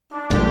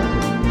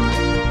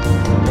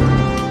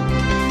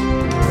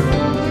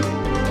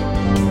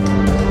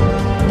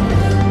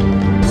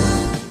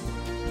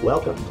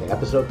welcome to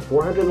episode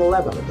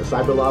 411 of the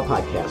Cyber Law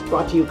Podcast,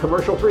 brought to you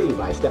commercial-free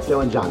by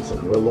Steptoe &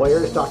 Johnson. We're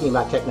lawyers talking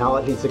about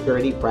technology,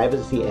 security,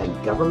 privacy,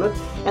 and government,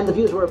 and the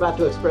views we're about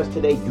to express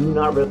today do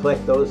not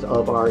reflect those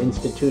of our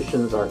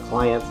institutions, our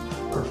clients,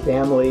 our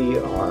family,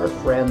 our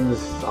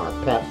friends, our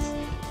pets,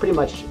 pretty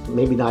much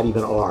maybe not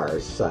even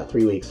ours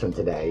 3 weeks from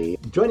today.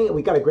 Joining,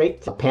 we got a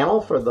great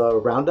panel for the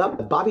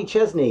roundup. Bobby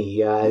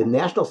Chesney,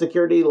 National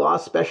Security Law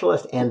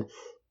Specialist and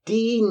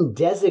Dean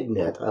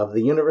Designate of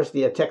the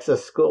University of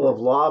Texas School of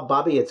Law.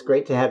 Bobby, it's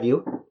great to have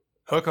you.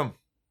 Hook 'em.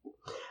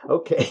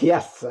 Okay,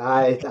 yes,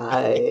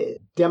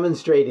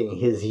 demonstrating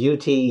his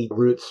UT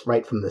roots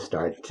right from the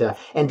start.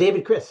 And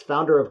David Chris,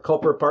 founder of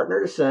Culper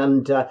Partners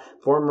and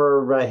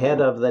former head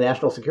of the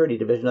National Security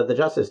Division of the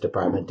Justice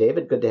Department.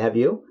 David, good to have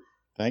you.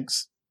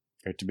 Thanks.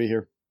 Great to be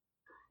here.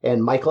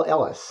 And Michael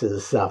Ellis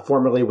is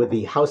formerly with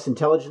the House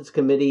Intelligence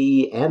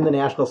Committee and the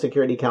National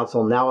Security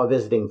Council, now a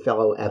visiting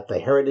fellow at the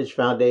Heritage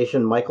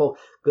Foundation. Michael,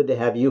 good to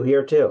have you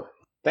here too.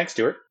 Thanks,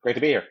 Stuart. Great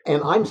to be here.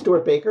 And I'm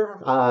Stuart Baker,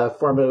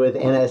 formerly with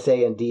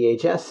NSA and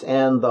DHS,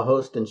 and the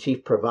host and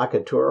chief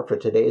provocateur for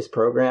today's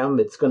program.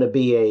 It's going to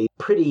be a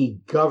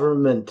pretty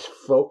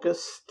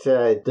government-focused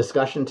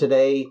discussion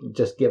today,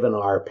 just given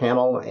our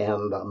panel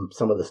and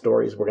some of the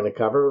stories we're going to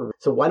cover.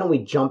 So why don't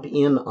we jump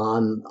in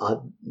on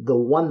the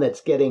one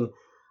that's getting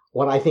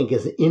what I think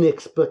is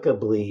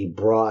inexplicably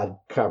broad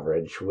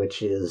coverage,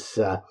 which is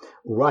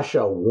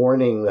Russia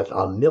warning that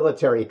a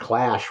military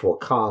clash will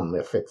come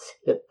if it's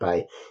hit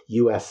by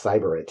U.S.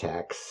 cyber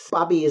attacks.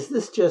 Bobby, is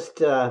this just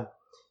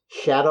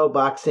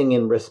shadowboxing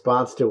in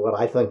response to what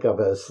I think of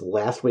as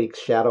last week's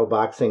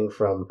shadowboxing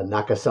from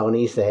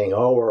Nakasone saying,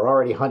 oh, we're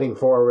already hunting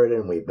forward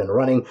and we've been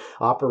running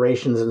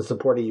operations in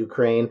support of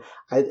Ukraine?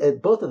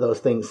 Both of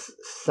those things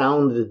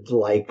sounded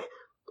like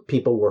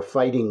people were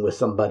fighting with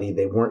somebody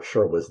they weren't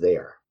sure was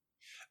there.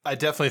 I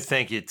definitely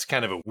think it's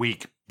kind of a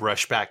weak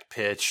brushback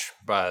pitch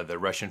by the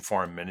Russian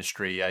Foreign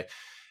Ministry.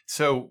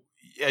 So,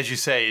 as you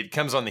say, it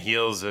comes on the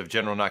heels of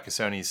General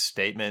Nakasone's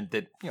statement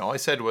that, all he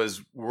said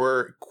was,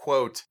 we're,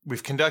 quote,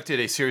 we've conducted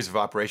a series of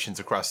operations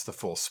across the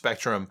full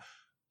spectrum,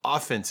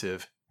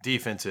 offensive,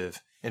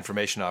 defensive,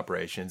 information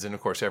operations. And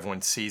of course,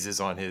 everyone seizes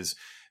on his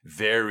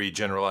very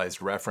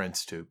generalized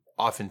reference to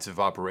offensive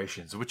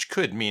operations, which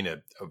could mean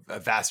a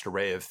vast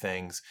array of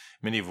things,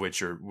 many of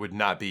which would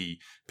not be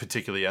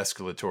particularly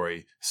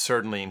escalatory,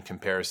 certainly in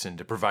comparison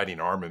to providing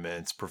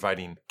armaments,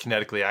 providing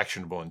kinetically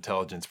actionable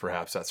intelligence,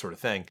 perhaps, that sort of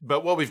thing.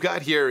 But what we've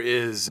got here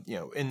is,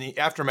 in the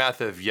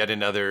aftermath of yet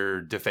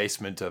another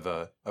defacement of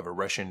a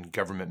Russian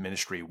government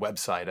ministry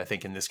website, I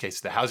think in this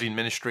case, the housing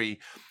ministry,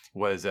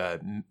 was their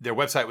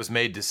website was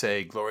made to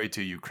say glory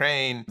to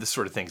Ukraine. This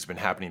sort of thing has been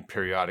happening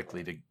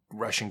periodically to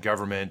Russian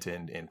government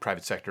and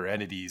private sector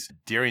entities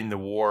during the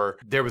war.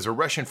 There was a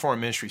Russian Foreign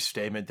Ministry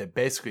statement that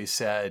basically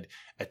said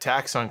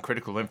attacks on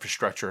critical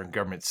infrastructure and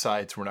government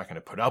sites, we're not going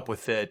to put up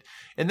with it.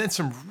 And then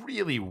some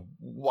really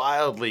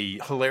wildly,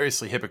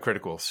 hilariously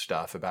hypocritical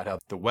stuff about how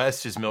the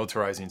West is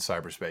militarizing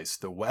cyberspace.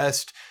 The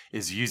West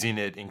is using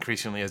it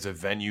increasingly as a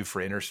venue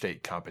for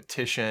interstate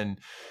competition.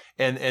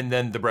 And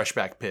then the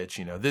brushback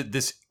pitch,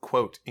 this,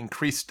 quote,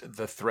 increased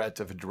the threat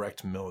of a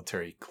direct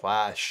military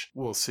clash.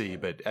 We'll see.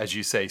 But as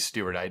you say,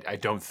 Stuart, I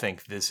don't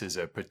think this is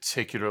a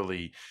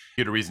particularly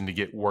good reason to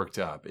get worked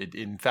up.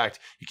 In fact,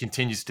 it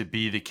continues to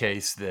be the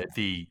case that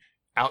the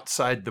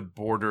outside the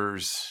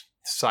borders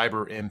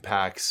cyber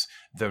impacts,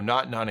 though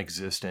not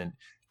non-existent,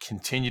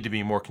 continue to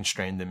be more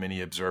constrained than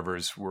many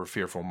observers were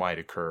fearful might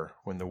occur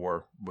when the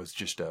war was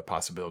just a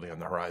possibility on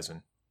the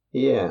horizon.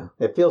 Yeah,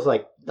 it feels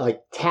like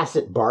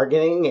tacit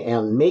bargaining,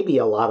 and maybe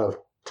a lot of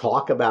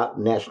talk about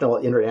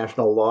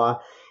international law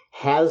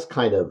has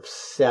kind of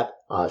set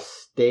a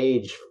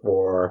stage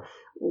for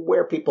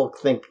where people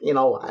think,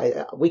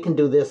 we can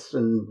do this,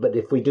 but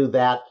if we do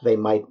that, they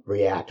might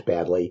react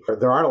badly.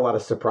 There aren't a lot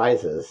of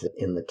surprises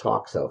in the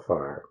talk so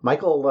far.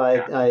 Michael,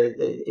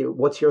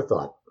 what's your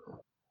thought?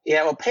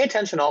 Yeah, well, pay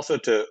attention also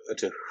to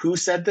who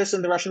said this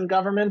in the Russian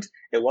government.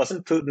 It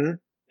wasn't Putin.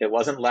 It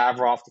wasn't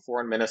Lavrov, the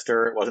foreign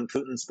minister. It wasn't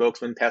Putin's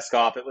spokesman,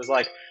 Peskov. It was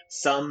like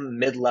some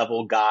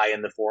mid-level guy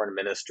in the foreign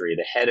ministry,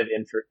 the head of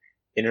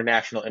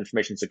international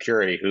information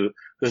security,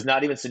 who's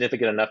not even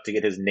significant enough to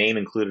get his name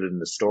included in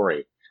the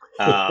story.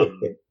 As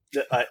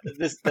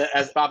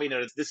Bobby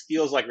noted, this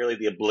feels like really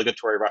the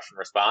obligatory Russian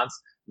response.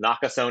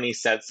 Nakasone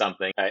said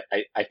something.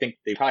 I think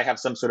they probably have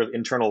some sort of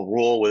internal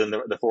rule within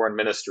the foreign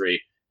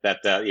ministry that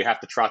you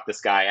have to trot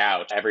this guy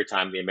out every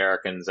time the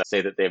Americans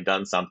say that they've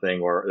done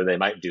something or they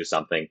might do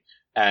something.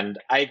 And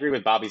I agree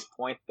with Bobby's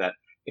point that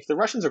if the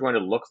Russians are going to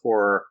look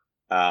for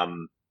a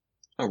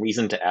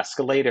reason to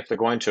escalate, if they're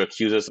going to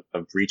accuse us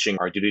of breaching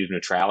our duty of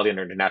neutrality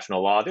under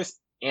international law, there's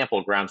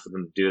ample grounds for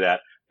them to do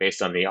that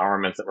based on the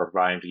armaments that we're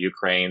providing to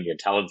Ukraine, the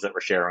intelligence that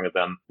we're sharing with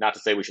them. Not to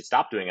say we should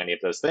stop doing any of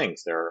those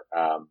things. They're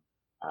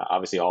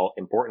obviously all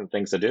important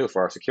things to do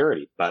for our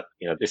security. But,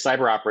 the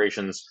cyber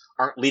operations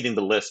aren't leading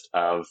the list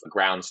of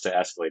grounds to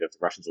escalate if the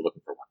Russians are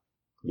looking for one.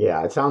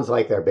 Yeah, it sounds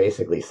like they're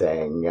basically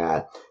saying,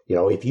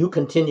 if you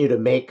continue to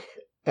make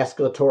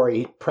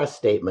escalatory press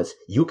statements,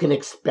 you can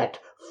expect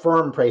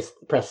firm press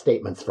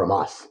statements from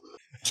us.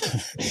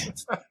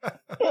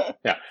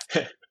 Yeah.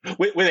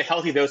 With a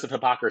healthy dose of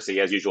hypocrisy,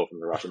 as usual, from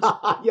the Russians.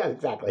 Yeah,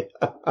 exactly.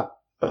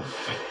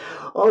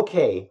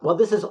 Okay. Well,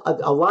 this is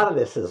a lot of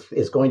this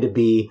is going to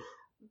be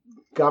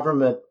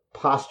government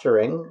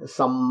posturing,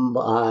 some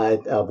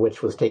of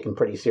which was taken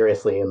pretty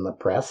seriously in the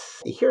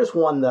press. Here's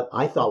one that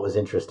I thought was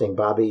interesting,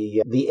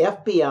 Bobby. The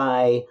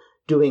FBI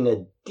doing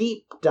a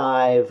deep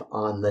dive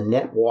on the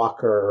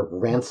NetWalker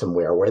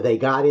ransomware, where they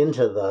got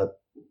into the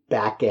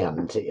back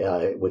end,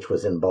 which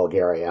was in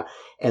Bulgaria,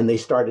 and they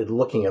started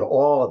looking at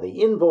all of the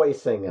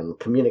invoicing and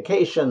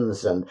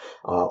communications and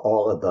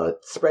all of the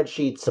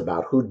spreadsheets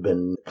about who'd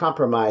been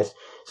compromised.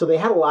 So they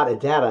had a lot of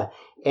data,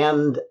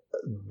 and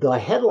the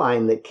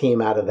headline that came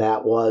out of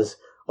that was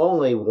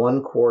only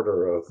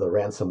 1/4 of the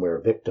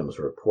ransomware victims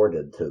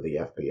reported to the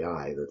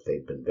FBI that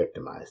they'd been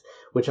victimized,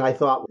 which I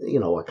thought,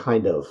 a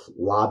kind of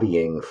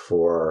lobbying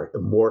for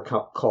more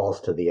calls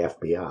to the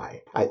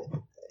FBI.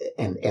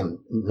 And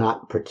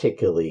not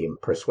particularly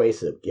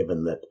persuasive,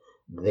 given that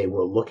they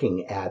were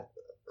looking at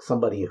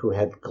somebody who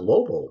had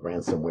global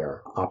ransomware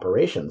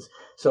operations.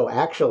 So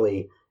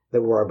actually,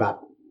 there were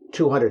about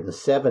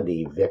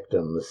 270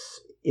 victims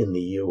in the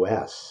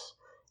U.S.,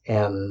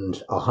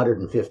 and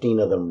 115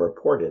 of them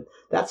reported.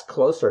 That's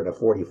closer to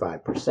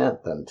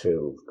 45% than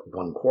to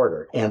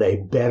 1/4, and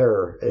a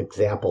better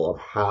example of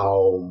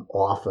how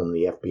often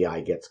the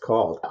FBI gets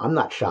called. I'm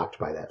not shocked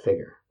by that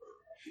figure.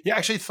 Yeah, I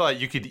actually thought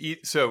you could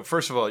eat. So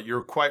first of all,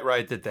 you're quite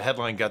right that the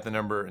headline got the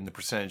number and the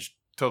percentage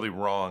totally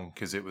wrong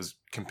because it was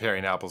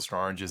comparing apples to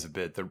oranges a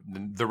bit.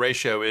 The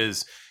ratio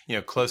is,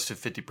 close to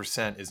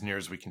 50% as near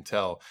as we can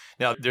tell.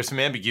 Now, there's some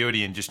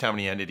ambiguity in just how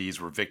many entities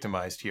were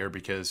victimized here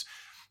because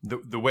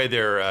the way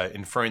they're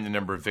inferring the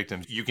number of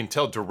victims, you can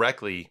tell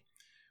directly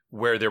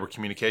where there were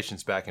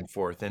communications back and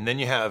forth. And then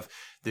you have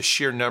the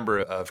sheer number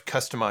of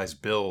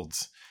customized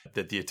builds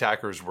that the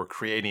attackers were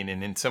creating.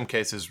 And in some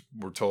cases,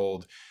 we're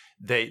told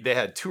they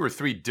had 2 or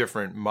 3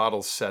 different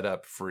models set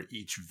up for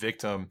each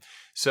victim.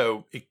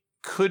 So it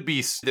could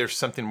be there's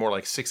something more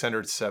like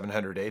 600,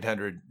 700,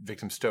 800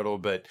 victims total,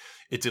 but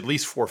it's at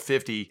least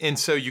 450. And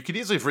so you could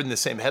easily have written the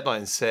same headline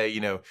and say,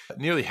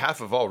 nearly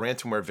half of all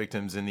ransomware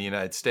victims in the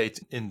United States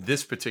in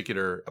this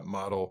particular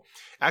model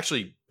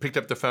actually picked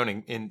up the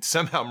phone and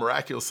somehow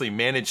miraculously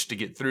managed to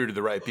get through to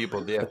the right people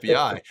at the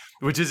FBI,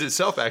 which is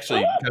itself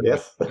actually kind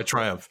of a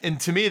triumph. And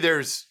to me,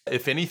 there's,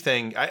 if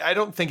anything, I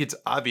don't think it's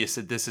obvious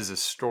that this is a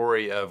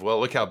story of, well,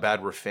 look how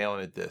bad we're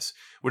failing at this.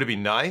 Would it be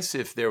nice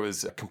if there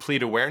was a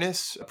complete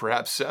awareness?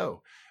 Perhaps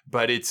so.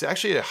 But it's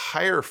actually a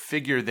higher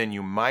figure than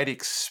you might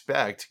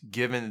expect,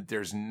 given that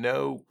there's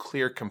no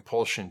clear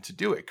compulsion to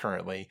do it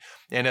currently.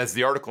 And as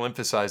the article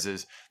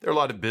emphasizes, there are a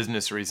lot of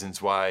business reasons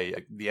why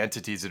the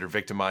entities that are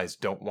victimized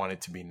don't want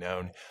it to be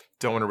known,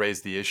 don't want to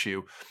raise the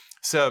issue.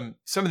 Some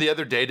of the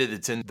other data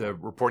that's in the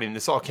reporting,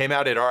 this all came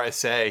out at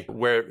RSA,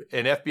 where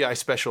an FBI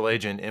special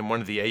agent and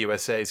one of the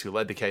AUSAs who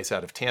led the case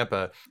out of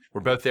Tampa were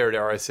both there at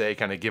RSA,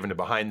 kind of given a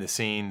behind the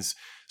scenes,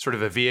 sort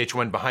of a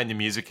VH1 behind the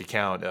music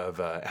account of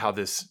how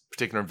this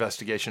particular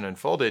investigation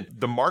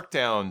unfolded. The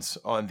markdowns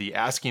on the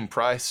asking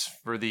price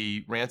for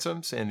the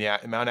ransoms and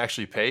the amount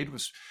actually paid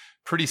was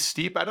pretty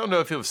steep. I don't know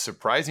if it was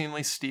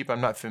surprisingly steep.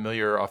 I'm not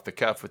familiar off the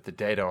cuff with the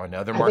data on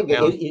other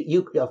markdowns.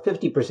 A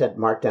 50%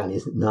 markdown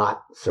is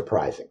not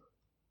surprising.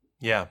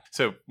 Yeah.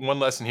 So one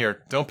lesson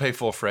here, don't pay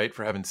full freight,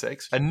 for heaven's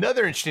sakes.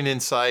 Another interesting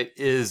insight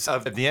is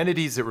of the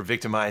entities that were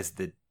victimized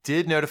that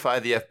did notify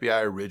the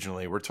FBI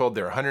originally. We're told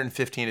there are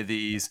 115 of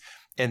these,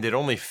 and that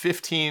only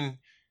 15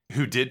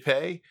 who did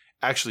pay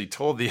actually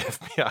told the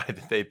FBI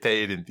that they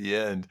paid in the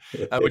end,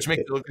 which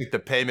makes it look like the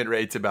payment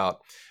rate's about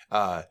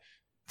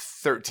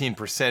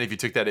 13% if you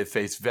took that at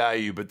face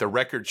value. But the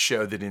records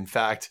show that, in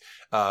fact,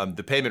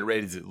 the payment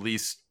rate is at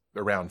least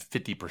around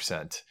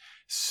 50%.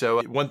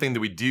 So one thing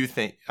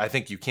that I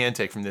think you can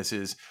take from this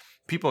is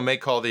people may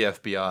call the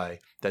FBI.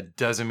 That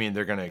doesn't mean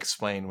they're going to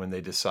explain when they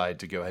decide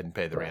to go ahead and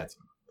pay the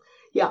ransom.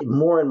 Yeah,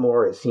 more and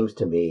more it seems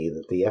to me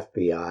that the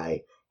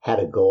FBI had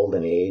a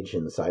golden age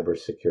in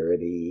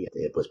cybersecurity.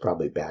 It was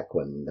probably back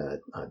when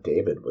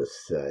David was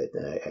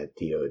at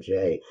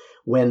DOJ,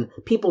 when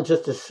people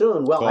just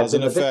assumed, well, cause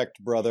and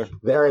effect, brother.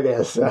 There it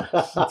is. Well,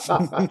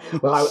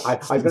 I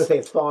was going to say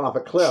it's fallen off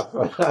a cliff.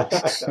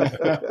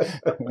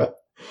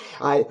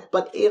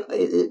 But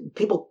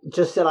people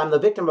just said, I'm the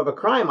victim of a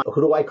crime.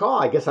 Who do I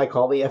call? I guess I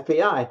call the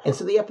FBI. And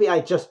so the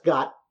FBI just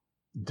got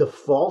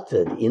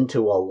defaulted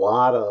into a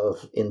lot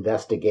of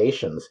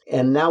investigations.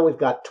 And now we've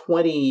got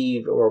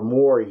 20 or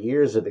more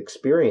years of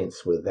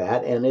experience with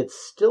that. And it's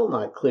still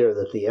not clear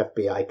that the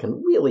FBI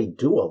can really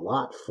do a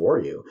lot for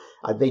you.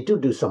 They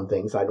do some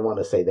things. I don't want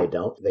to say they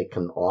don't. They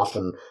can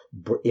often,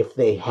 if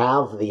they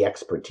have the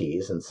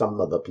expertise, and some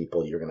of the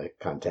people you're going to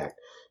contact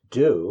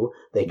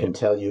they can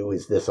tell you,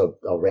 is this a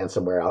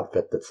ransomware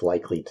outfit that's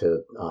likely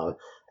to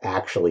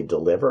actually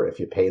deliver if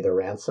you pay the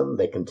ransom?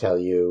 They can tell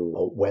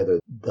you whether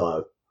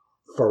the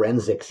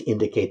forensics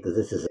indicate that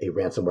this is a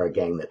ransomware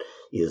gang that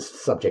is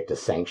subject to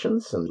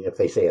sanctions. And if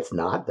they say it's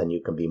not, then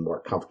you can be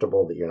more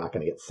comfortable that you're not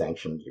going to get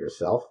sanctioned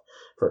yourself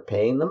for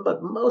paying them.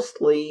 But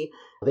mostly,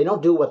 they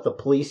don't do what the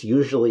police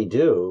usually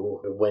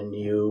do when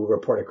you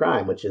report a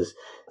crime, which is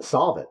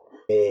solve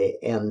it.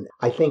 And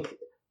I think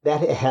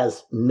that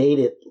has made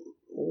it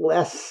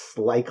less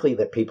likely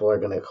that people are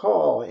going to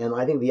call. And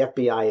I think the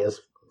FBI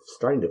is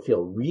starting to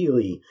feel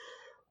really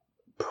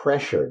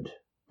pressured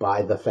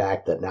by the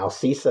fact that now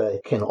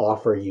CISA can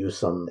offer you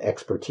some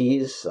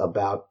expertise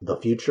about the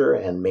future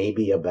and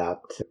maybe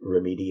about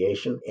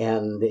remediation.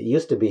 And it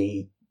used to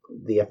be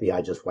the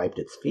FBI just wiped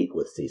its feet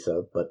with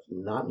CISA, but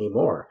not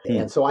anymore.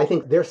 And so I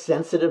think they're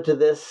sensitive to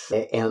this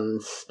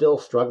and still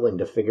struggling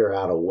to figure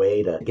out a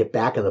way to get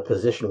back in the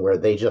position where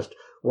they just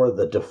were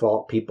the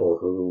default people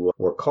who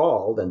were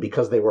called. And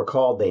because they were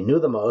called, they knew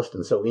the most.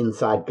 And so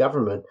inside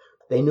government,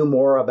 they knew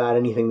more about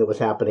anything that was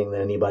happening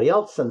than anybody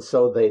else, and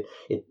so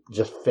it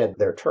just fed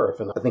their turf.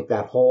 And I think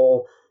that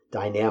whole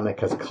dynamic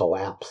has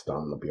collapsed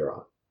on the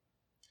Bureau.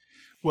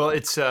 Well,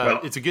 it's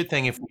a good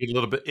thing if we get a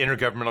little bit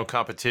intergovernmental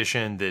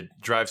competition that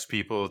drives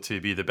people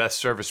to be the best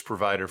service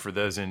provider for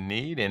those in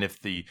need. And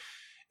if the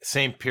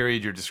same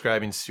period you're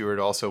describing, Stuart,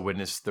 also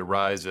witnessed the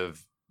rise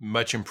of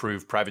much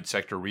improved private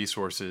sector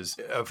resources.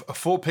 A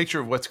full picture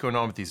of what's going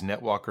on with these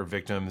NetWalker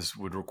victims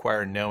would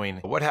require knowing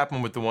what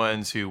happened with the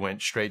ones who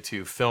went straight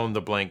to fill in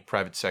the blank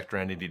private sector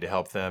entity to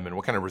help them and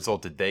what kind of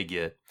result did they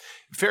get.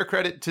 Fair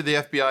credit to the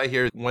FBI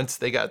here. Once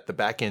they got the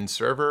back-end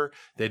server,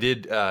 they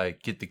did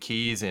get the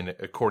keys. And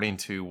according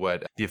to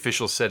what the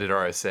officials said at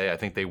RSA, I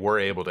think they were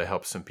able to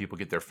help some people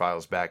get their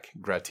files back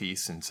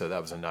gratis. And so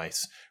that was a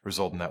nice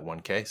result in that one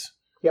case.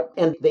 Yep,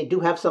 and they do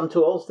have some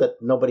tools that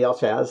nobody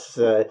else has,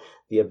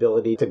 the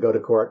ability to go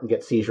to court and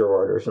get seizure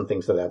orders and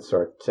things of that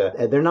sort.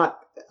 They're not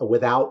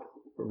without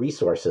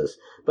resources,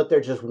 but they're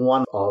just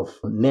one of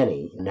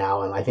many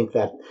now, and I think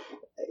that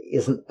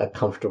isn't a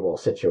comfortable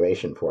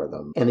situation for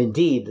them. And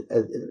indeed,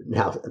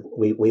 now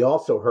we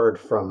also heard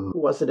from,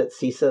 who was it at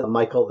CISA,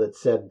 Michael, that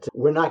said,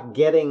 we're not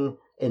getting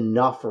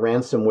enough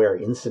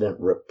ransomware incident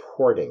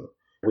reporting.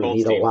 We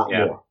need a lot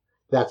more.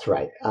 That's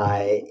right.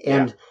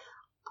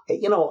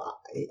 You know,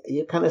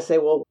 you kind of say,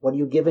 well, what are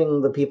you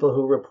giving the people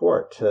who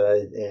report?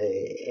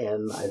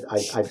 And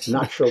I'm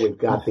not sure we've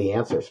got the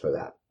answers for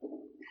that.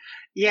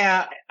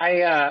 Yeah,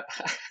 I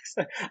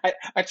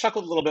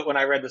chuckled a little bit when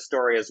I read the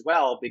story as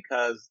well,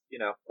 because, you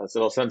know, it's a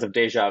little sense of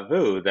deja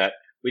vu that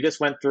we just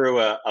went through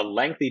a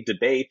lengthy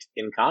debate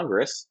in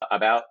Congress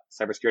about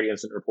cybersecurity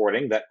incident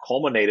reporting that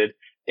culminated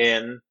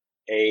in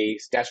a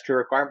statutory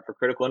requirement for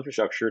critical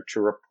infrastructure to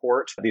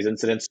report these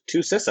incidents to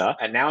CISA.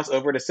 And now it's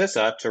over to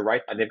CISA to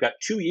write, and they've got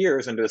 2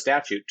 years into the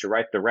statute to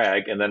write the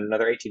reg, and then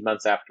another 18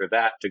 months after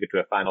that to get to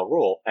a final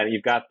rule. And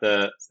you've got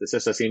the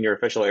CISA senior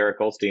official, Eric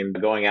Goldstein,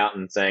 going out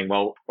and saying,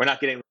 well, we're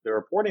not getting the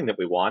reporting that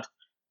we want.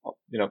 Well,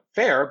 you know,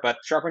 fair, but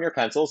sharpen your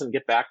pencils and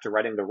get back to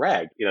writing the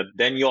reg. You know,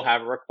 then you'll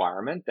have a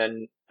requirement.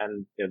 And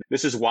you know,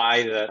 this is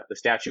why the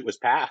statute was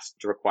passed,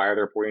 to require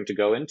the reporting to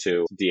go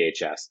into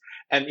DHS.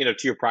 And, you know,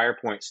 to your prior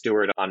point,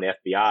 Stuart, on the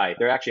FBI,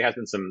 there actually has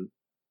been some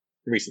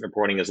recent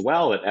reporting as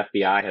well that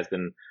FBI has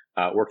been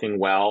working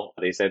well.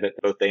 They say that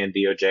both they and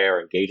DOJ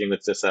are engaging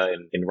with CISA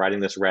in writing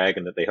this reg,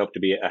 and that they hope to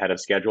be ahead of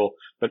schedule.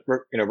 But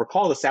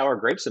recall the sour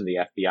grapes in the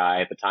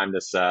FBI at the time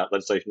this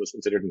legislation was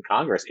considered in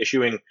Congress,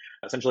 issuing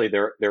essentially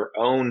their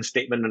own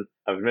statement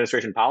of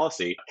administration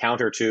policy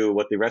counter to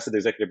what the rest of the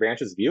executive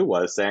branch's view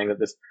was, saying that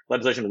this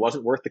legislation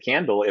wasn't worth the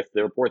candle if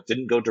the reports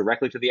didn't go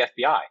directly to the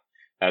FBI.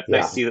 It's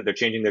nice to see that they're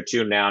changing their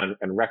tune now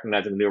and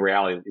recognizing the new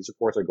reality that these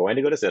reports are going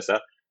to go to CISA,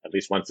 at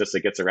least once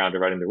CISA gets around to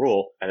writing the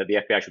rule, and that the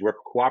FBI should work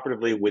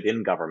cooperatively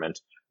within government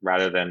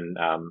rather than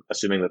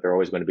assuming that they're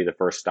always going to be the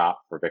first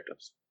stop for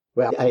victims.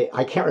 Well,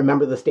 I can't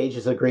remember the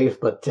stages of grief,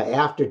 but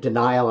after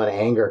denial and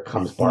anger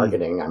comes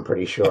bargaining, I'm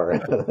pretty sure.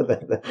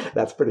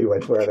 That's pretty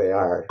much where they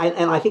are.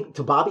 And I think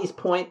to Bobby's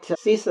point,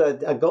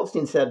 CISA,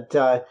 Goldstein said,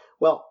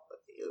 well,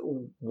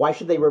 why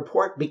should they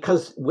report?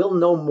 Because we'll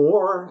know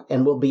more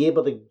and we'll be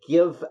able to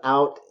give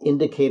out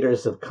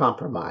indicators of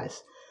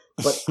compromise.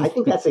 But I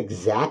think that's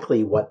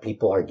exactly what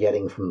people are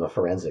getting from the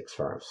forensics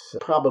firms.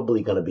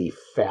 Probably going to be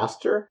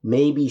faster,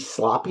 maybe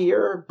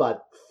sloppier,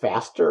 but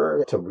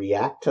faster to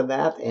react to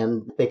that.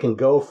 And they can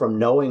go from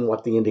knowing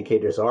what the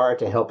indicators are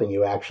to helping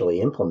you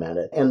actually implement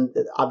it. And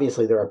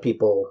obviously there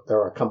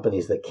are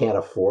companies that can't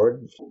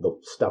afford the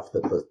stuff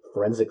that the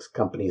forensics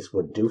companies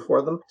would do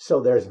for them.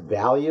 So there's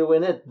value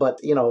in it. But,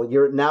 you know,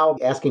 you're now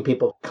asking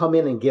people to come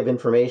in and give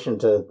information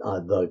to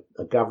the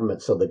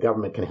government so the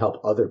government can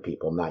help other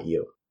people, not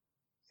you.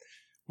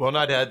 Well, and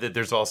I'd add that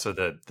there's also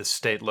the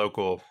state,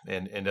 local,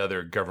 and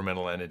other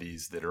governmental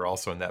entities that are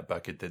also in that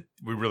bucket that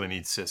we really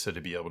need CISA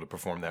to be able to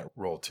perform that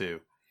role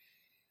too.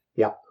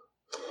 Yep.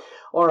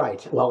 All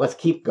right. Well, let's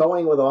keep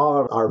going with all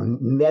of our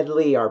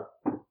medley, our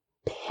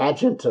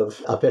pageant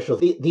of officials.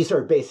 These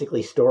are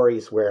basically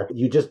stories where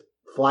you just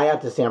fly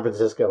out to San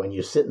Francisco and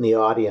you sit in the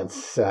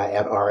audience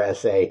at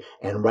RSA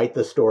and write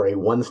the story,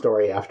 one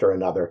story after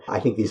another. I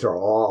think these are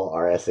all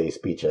RSA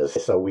speeches.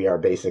 So we are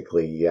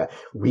basically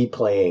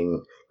replaying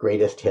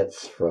greatest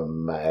hits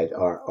from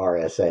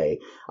RSA.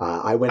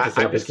 I went to San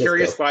Francisco. I'm just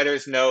curious why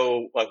there's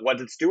no, what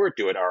did Stewart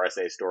do at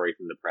RSA story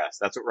from the press?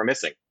 That's what we're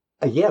missing.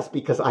 Yes,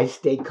 because I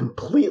stayed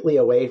completely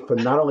away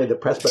from not only the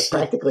press, but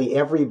practically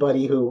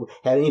everybody who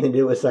had anything to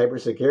do with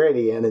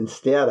cybersecurity. And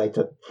instead, I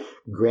took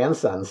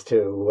grandsons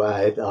to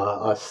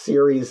a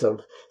series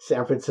of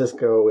San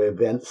Francisco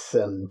events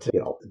and,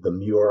 the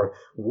Muir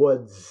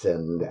Woods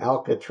and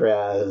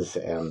Alcatraz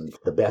and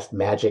the best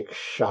magic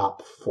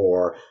shop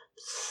for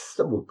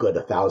good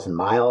 1,000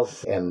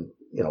 miles and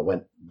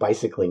went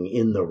bicycling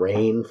in the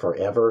rain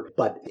forever.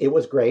 But it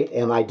was great,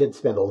 and I did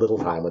spend a little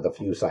time with a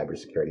few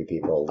cybersecurity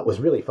people. It was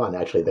really fun,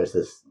 actually. There's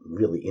this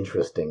really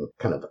interesting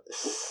kind of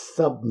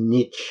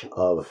sub-niche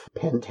of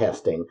pen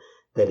testing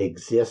that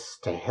exists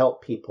to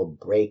help people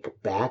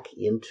break back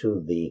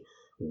into the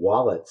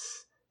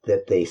wallets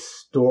that they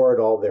stored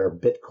all their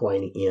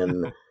Bitcoin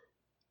in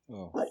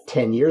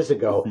 10 years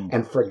ago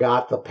and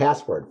forgot the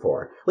password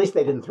for. At least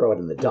they didn't throw it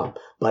in the dump.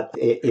 But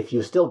if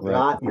you still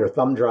got your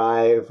thumb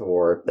drive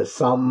or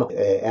some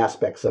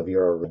aspects of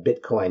your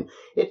Bitcoin,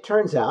 it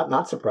turns out,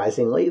 not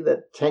surprisingly,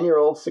 that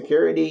 10-year-old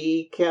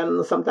security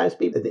can sometimes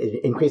be.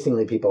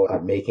 Increasingly, people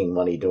are making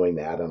money doing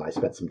that, and I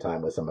spent some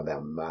time with some of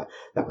them.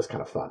 That was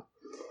kind of fun.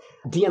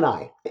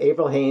 D&I,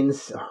 Avril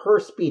Haines, her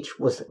speech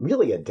was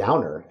really a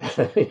downer.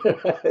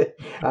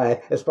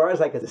 As far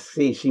as I could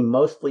see, she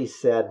mostly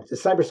said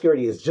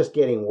cybersecurity is just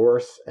getting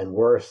worse and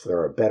worse.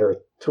 There are better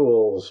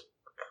tools.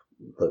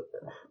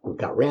 We've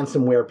got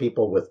ransomware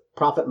people with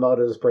profit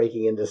motives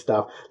breaking into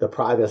stuff. The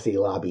privacy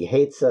lobby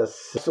hates us.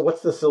 So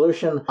what's the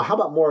solution? How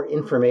about more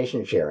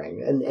information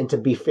sharing? And to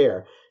be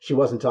fair, she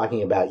wasn't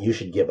talking about you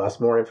should give us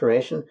more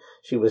information.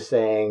 She was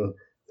saying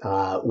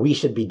we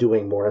should be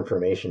doing more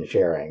information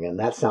sharing. And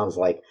that sounds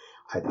like,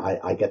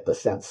 I get the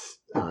sense,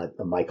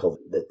 Michael,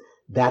 that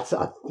that's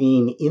a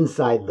theme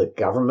inside the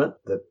government,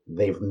 that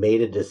they've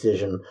made a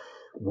decision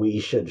we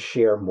should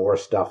share more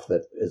stuff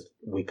that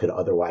we could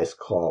otherwise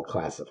call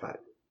classified.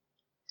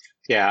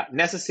 Yeah,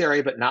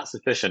 necessary but not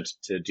sufficient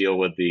to deal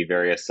with the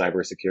various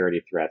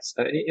cybersecurity threats.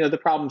 The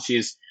problems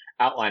she's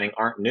outlining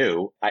aren't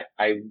new.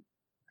 I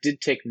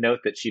did take note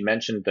that she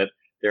mentioned that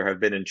there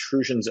have been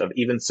intrusions of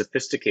even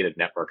sophisticated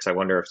networks. I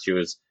wonder if she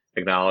was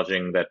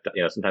acknowledging that,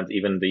 sometimes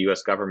even the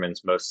U.S.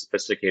 government's most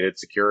sophisticated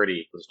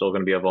security is still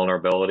going to be a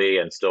vulnerability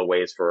and still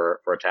ways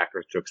for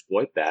attackers to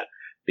exploit that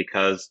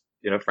because,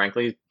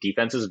 frankly,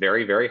 defense is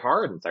very, very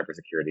hard in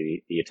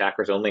cybersecurity. The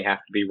attackers only have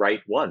to be right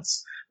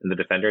once and the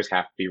defenders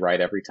have to be right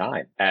every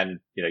time. And,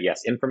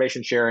 yes,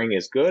 information sharing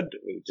is good.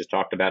 We just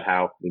talked about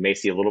how we may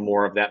see a little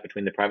more of that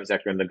between the private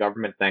sector and the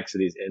government thanks to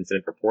these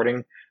incident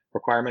reporting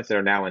requirements that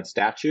are now in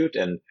statute.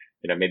 And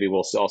maybe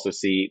we'll also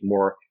see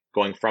more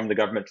going from the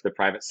government to the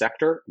private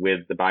sector with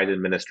the Biden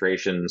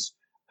administration's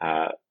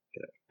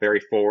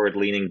very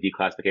forward-leaning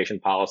declassification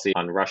policy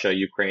on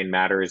Russia-Ukraine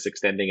matters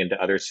extending into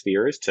other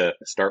spheres to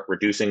start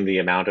reducing the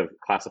amount of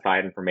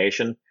classified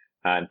information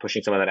and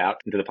pushing some of that out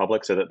into the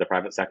public so that the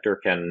private sector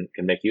can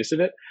make use of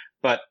it.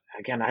 But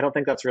again, I don't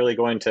think that's really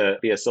going to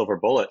be a silver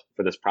bullet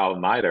for this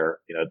problem either.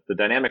 The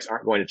dynamics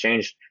aren't going to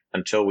change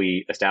until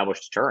we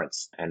establish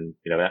deterrence. And,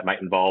 that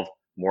might involve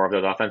more of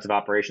those offensive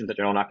operations that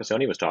General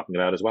Nakasone was talking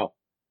about as well.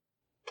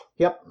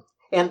 Yep.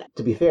 And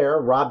to be fair,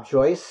 Rob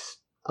Joyce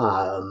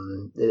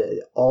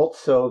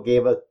also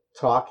gave a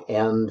talk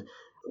and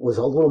was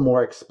a little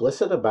more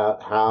explicit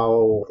about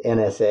how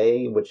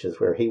NSA, which is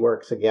where he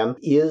works again,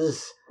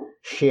 is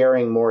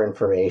sharing more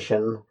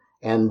information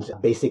and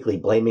basically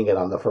blaming it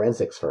on the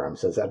forensics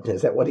firms. Is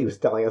that what he was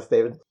telling us,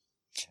 David?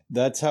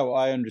 That's how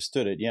I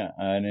understood it, yeah.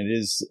 And it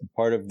is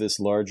part of this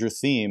larger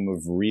theme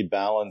of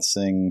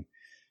rebalancing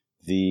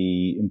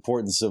the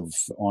importance of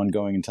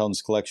ongoing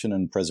intelligence collection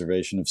and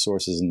preservation of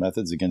sources and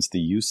methods against the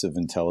use of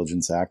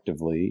intelligence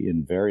actively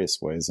in various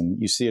ways.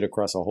 And you see it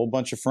across a whole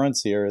bunch of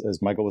fronts here,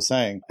 as Michael was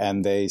saying.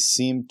 And they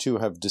seem to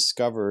have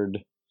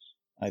discovered,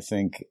 I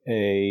think,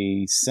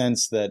 a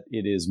sense that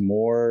it is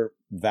more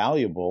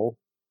valuable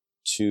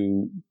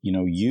to,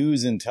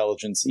 use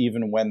intelligence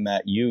even when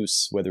that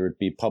use, whether it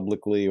be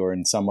publicly or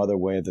in some other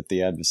way that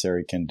the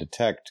adversary can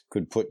detect,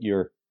 could put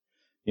your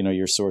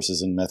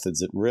sources and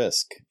methods at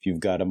risk. If you've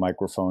got a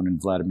microphone in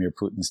Vladimir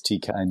Putin's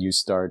teacup and you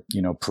start,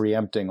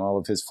 preempting all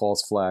of his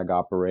false flag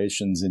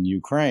operations in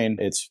Ukraine,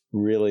 it's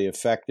really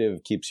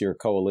effective, keeps your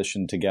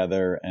coalition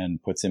together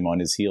and puts him on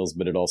his heels,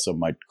 but it also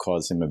might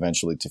cause him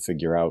eventually to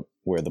figure out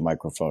where the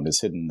microphone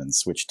is hidden and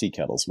switch tea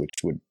kettles,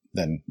 which would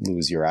then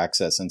lose your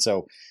access. And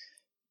so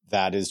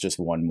that is just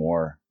one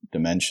more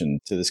dimension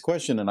to this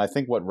question. And I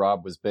think what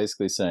Rob was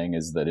basically saying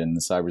is that in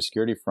the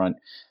cybersecurity front,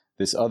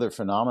 this other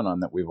phenomenon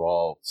that we've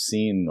all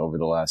seen over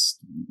the last,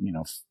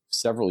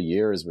 several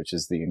years, which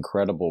is the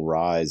incredible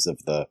rise of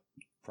the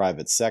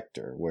private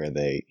sector, where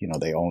they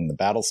own the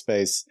battle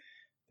space.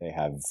 They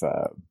have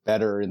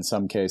better, in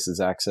some cases,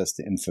 access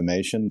to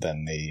information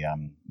than the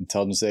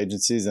intelligence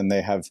agencies, and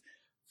they have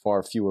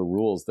far fewer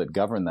rules that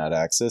govern that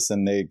access,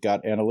 and they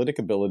got analytic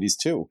abilities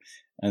too.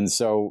 And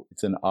so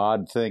it's an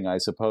odd thing, I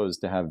suppose,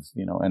 to have,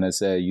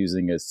 NSA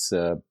using its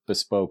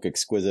bespoke,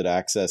 exquisite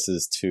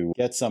accesses to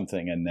get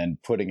something and then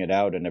putting it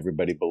out, and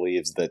everybody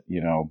believes that,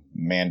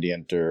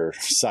 Mandiant or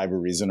Cyber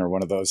Reason or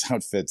one of those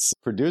outfits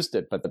produced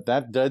it. But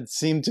that did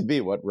seem to be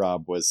what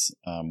Rob was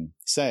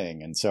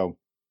saying. And so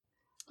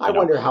I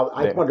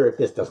wonder if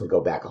this doesn't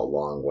go back a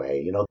long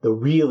way. The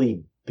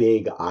really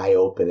big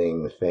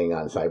eye-opening thing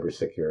on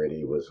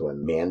cybersecurity was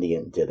when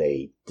Mandiant did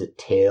a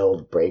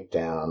detailed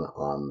breakdown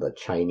on the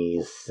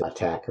Chinese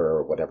attacker,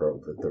 or whatever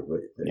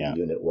the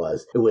unit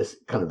was. It was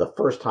kind of the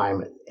first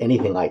time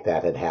anything like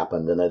that had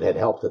happened, and it had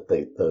helped that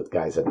the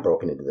guys had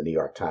broken into the New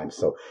York Times,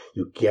 so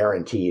you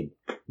guaranteed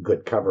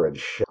good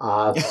coverage.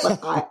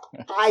 But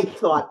I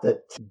thought that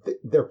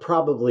there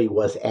probably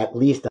was at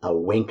least a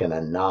wink and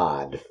a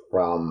nod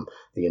from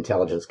the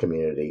intelligence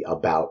community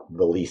about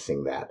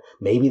releasing that.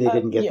 Maybe they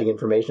didn't get the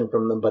information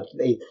from them, but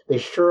they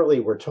surely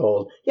were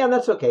told, yeah,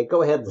 that's okay,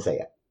 go ahead and say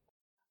it.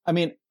 I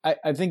mean,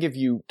 I think if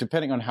you,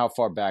 depending on how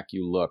far back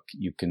you look,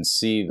 you can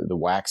see the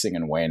waxing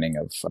and waning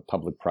of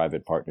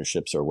public-private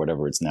partnerships, or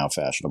whatever it's now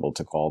fashionable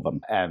to call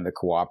them, and the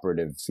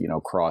cooperative,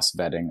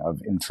 cross-vetting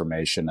of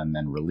information and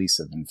then release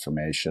of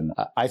information.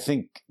 I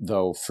think,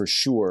 though, for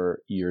sure,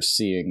 you're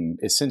seeing,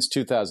 since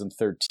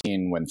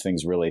 2013, when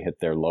things really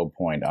hit their low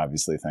point,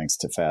 obviously thanks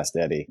to Fast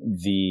Eddie,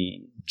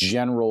 the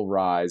general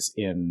rise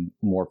in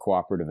more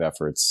cooperative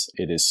efforts.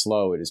 It is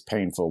slow. It is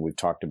painful. We've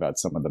talked about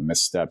some of the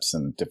missteps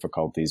and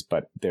difficulties,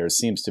 but there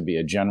seems to be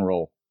a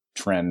general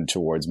trend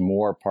towards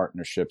more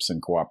partnerships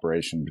and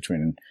cooperation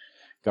between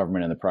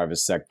government and the private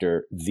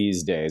sector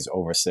these days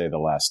over, say, the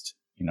last,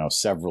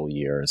 several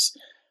years.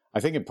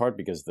 I think in part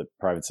because the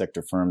private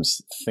sector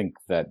firms think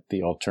that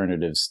the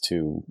alternatives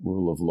to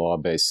rule of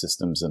law-based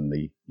systems and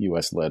the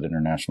U.S.-led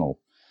international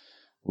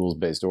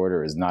rules-based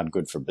order is not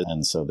good for business,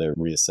 and so they're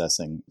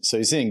reassessing. So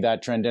you're seeing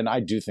that trend, and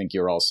I do think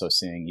you're also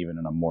seeing, even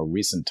in a more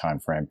recent time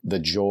frame, the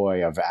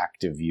joy of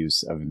active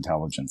use of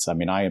intelligence. I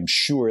mean, I am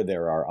sure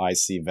there are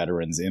IC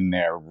veterans in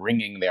there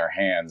wringing their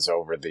hands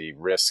over the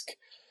risk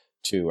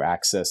to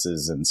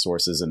accesses and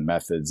sources and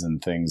methods and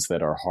things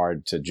that are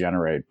hard to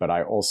generate, but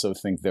I also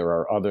think there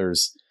are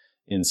others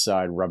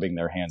inside rubbing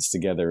their hands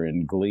together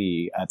in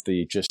glee at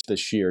the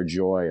sheer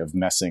joy of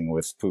messing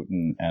with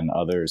Putin and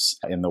others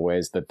in the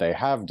ways that they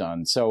have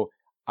done. So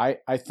I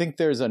think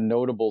there's a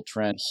notable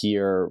trend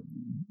here,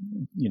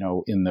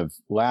 in the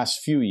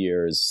last few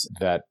years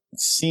that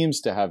seems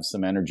to have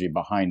some energy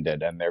behind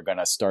it. And they're going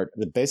to start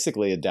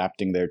basically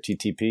adapting their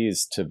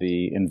TTPs to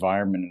the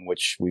environment in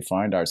which we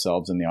find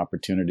ourselves and the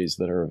opportunities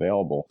that are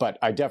available. But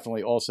I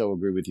definitely also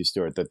agree with you,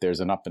 Stuart, that there's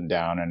an up and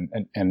down,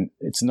 and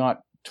it's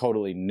not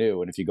totally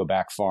new. And if you go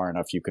back far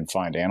enough, you can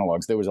find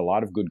analogs. There was a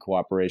lot of good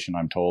cooperation,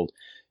 I'm told,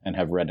 and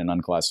have read in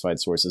unclassified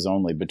sources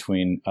only,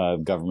 between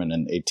government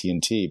and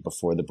AT&T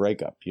before the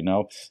breakup,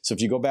 So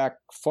if you go back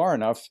far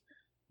enough,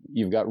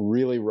 you've got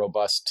really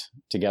robust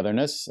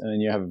togetherness, and then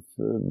you have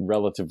a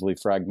relatively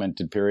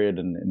fragmented period,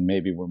 and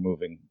maybe we're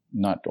moving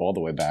not all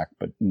the way back,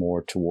 but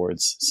more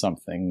towards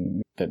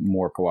something that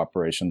more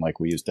cooperation like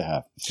we used to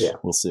have. Yeah.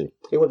 We'll see.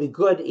 It would be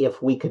good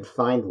if we could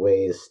find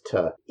ways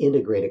to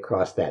integrate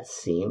across that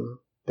seam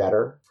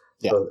better.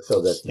 Yeah.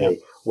 So that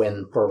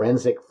when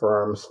forensic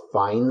firms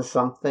find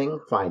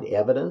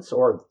evidence,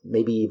 or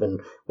maybe even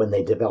when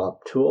they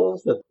develop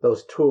tools, that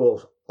those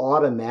tools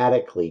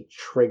automatically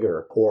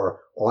trigger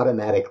or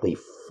automatically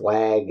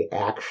flag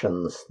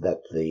actions that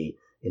the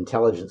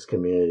intelligence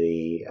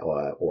community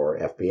or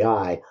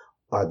FBI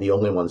are the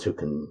only ones who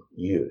can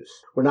use.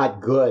 We're not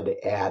good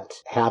at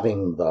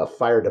having the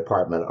fire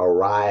department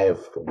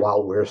arrive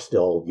while we're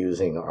still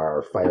using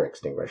our fire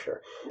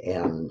extinguisher,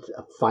 and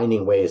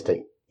finding ways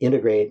to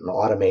integrate and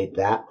automate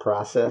that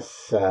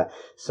process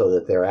so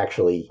that they're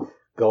actually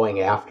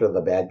going after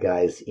the bad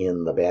guys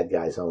in the bad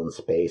guy's own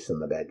space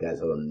and the bad guy's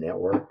own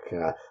network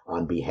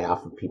on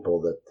behalf of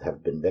people that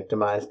have been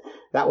victimized.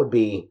 That would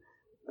be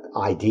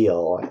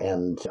ideal,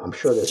 and I'm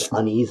sure there's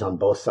unease on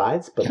both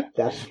sides, but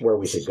that's where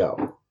we should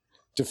go.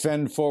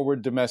 Defend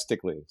forward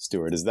domestically,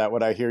 Stuart. Is that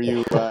what I hear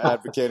you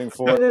advocating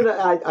for?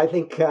 No. I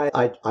think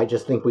I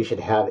just think we should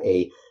have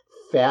a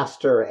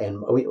faster,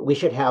 and we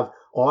should have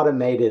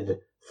automated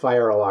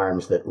fire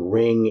alarms that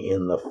ring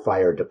in the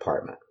fire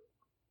department.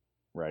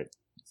 Right.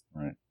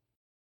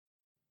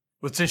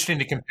 Well, it's interesting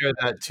to compare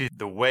that to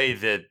the way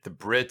that the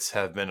Brits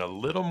have been a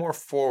little more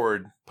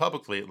forward,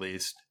 publicly at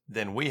least,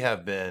 than we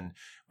have been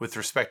with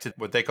respect to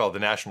what they call the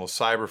National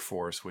Cyber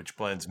Force, which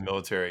blends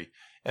military,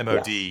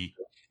 MOD,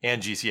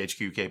 and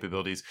GCHQ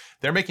capabilities.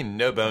 They're making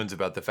no bones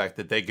about the fact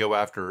that they go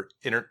after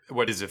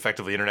what is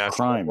effectively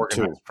international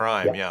organized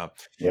crime. Yeah.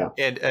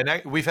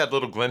 And we've had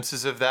little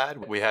glimpses of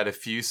that. We had a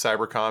few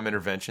cybercom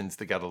interventions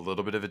that got a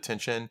little bit of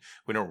attention.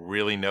 We don't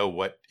really know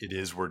what it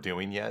is we're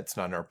doing yet. It's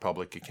not in our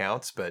public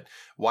accounts, but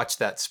watch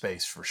that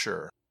space for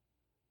sure.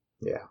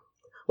 Yeah.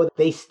 Well,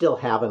 they still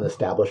have an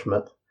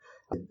establishment.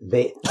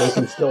 they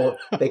can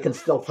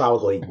still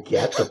probably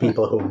get the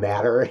people who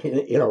matter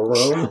in a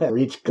room and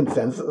reach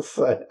consensus.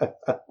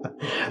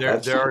 There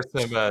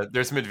are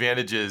there's some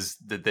advantages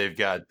that they've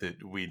got that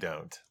we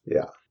don't.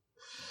 Yeah.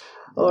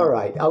 All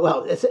right.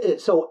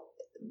 So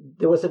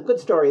there was a good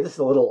story. This is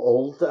a little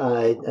old.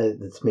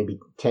 It's maybe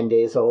 10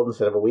 days old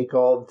instead of a week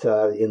old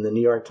in the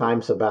New York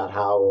Times about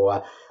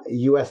how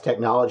U.S.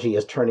 technology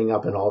is turning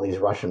up in all these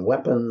Russian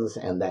weapons,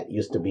 and that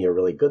used to be a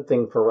really good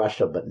thing for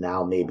Russia, but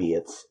now maybe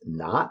it's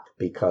not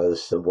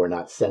because we're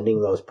not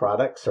sending those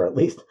products, or at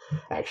least,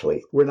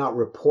 actually, we're not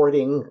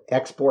reporting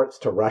exports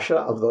to Russia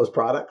of those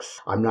products.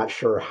 I'm not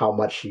sure how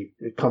much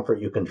comfort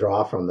you can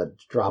draw from the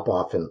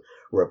drop-off in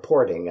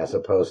reporting as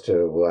opposed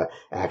to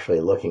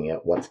actually looking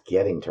at what's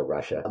getting to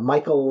Russia.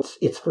 Michael,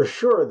 it's for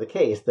sure the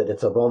case that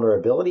it's a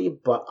vulnerability,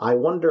 but I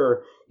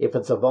wonder if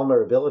it's a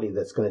vulnerability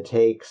that's going to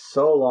take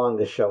so long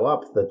to show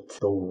up that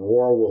the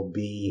war will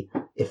be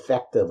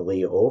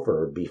effectively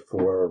over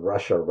before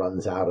Russia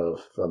runs out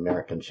of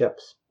American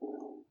chips.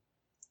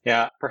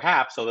 Yeah,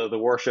 perhaps, although the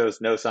war shows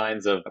no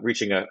signs of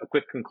reaching a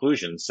quick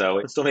conclusion. So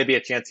it still may be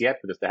a chance yet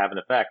for this to have an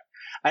effect.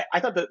 I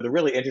thought that the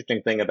really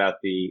interesting thing about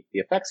the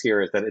effects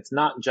here is that it's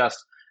not just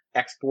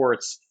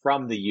exports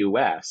from the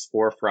U.S.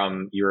 or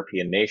from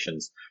European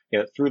nations.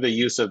 Through the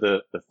use of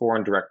the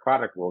foreign direct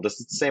product rule, this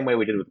is the same way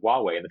we did with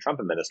Huawei in the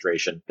Trump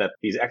administration, that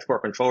these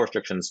export control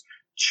restrictions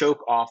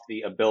choke off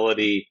the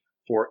ability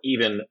for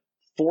even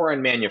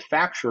foreign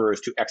manufacturers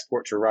to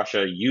export to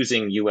Russia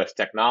using U.S.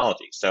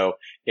 technology. So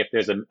if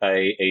there's a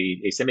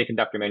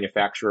semiconductor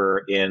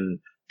manufacturer in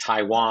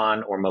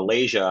Taiwan or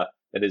Malaysia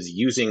that is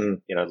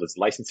using, this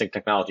licensing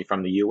technology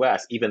from the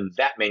U.S., even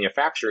that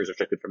manufacturer is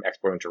restricted from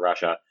exporting to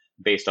Russia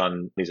based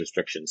on these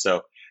restrictions.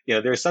 So,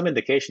 there's some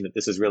indication that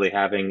this is really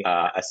having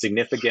a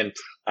significant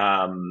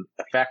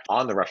effect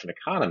on the Russian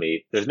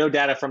economy. There's no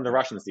data from the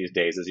Russians these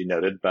days, as you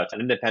noted, but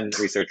an independent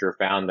researcher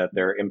found that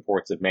their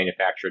imports of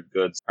manufactured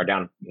goods are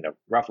down,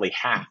 roughly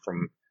half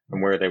from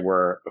where they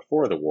were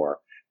before the war.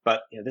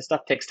 But this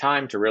stuff takes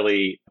time to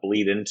really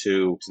bleed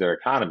into their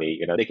economy.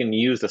 They can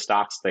use the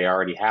stocks they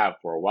already have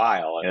for a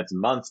while, and it's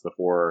months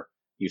before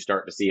you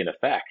start to see an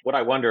effect. What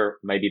I wonder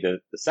maybe the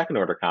second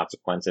order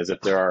consequence is if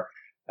there are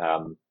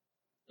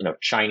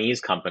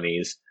Chinese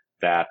companies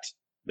that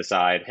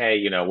decide,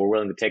 hey, we're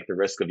willing to take the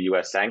risk of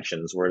U.S.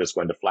 sanctions. We're just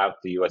going to flout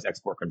the U.S.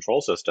 export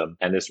control system.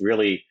 And this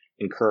really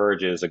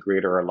encourages a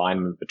greater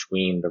alignment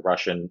between the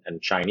Russian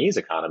and Chinese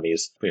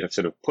economies. It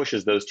sort of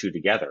pushes those two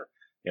together.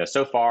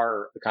 So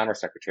far, the Commerce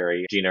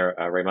Secretary, Gina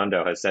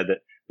Raimondo, has said that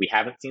we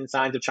haven't seen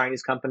signs of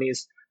Chinese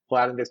companies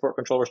flouting the export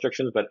control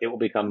restrictions, but it will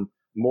become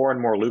more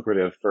and more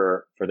lucrative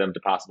for them to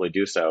possibly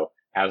do so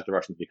as the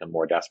Russians become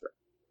more desperate.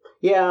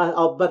 Yeah,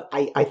 but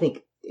I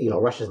think,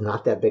 Russia's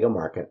not that big a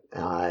market.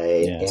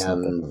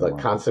 And the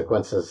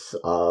consequences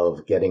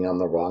of getting on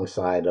the wrong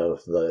side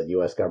of the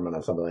U.S. government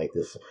on something like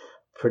this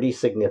pretty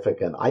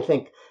significant.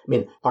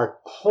 Our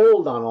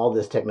hold on all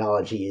this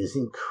technology is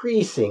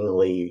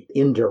increasingly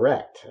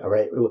indirect. All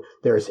right,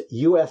 there's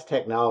U.S.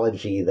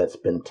 technology that's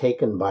been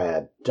taken by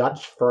a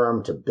Dutch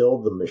firm to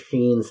build the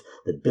machines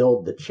that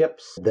build the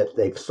chips, that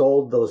they've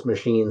sold those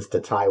machines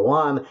to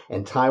Taiwan,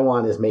 and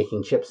Taiwan is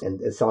making chips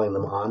and selling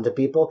them on to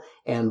people.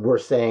 And we're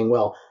saying,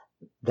 well,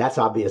 that's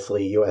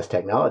obviously U.S.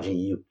 technology.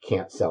 You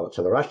can't sell it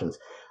to the Russians.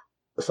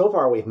 So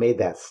far, we've made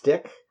that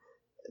stick.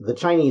 The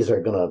Chinese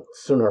are going to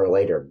sooner or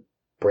later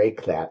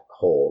break that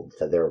hold.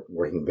 They're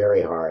working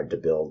very hard to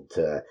build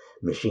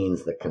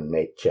machines that can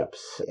make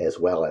chips as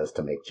well as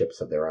to make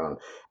chips of their own.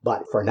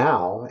 But for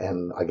now,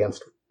 and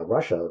against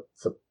Russia,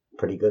 it's a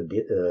pretty good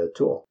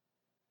tool.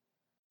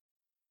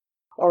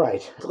 All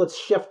right, so let's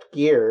shift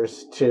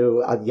gears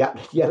to yet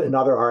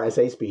another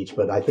RSA speech,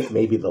 but I think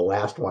maybe the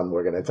last one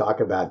we're going to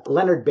talk about.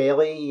 Leonard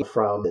Bailey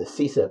from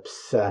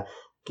CSIPS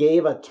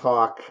gave a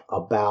talk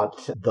about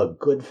the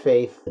good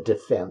faith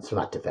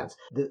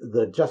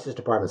the Justice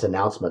Department's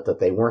announcement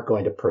that they weren't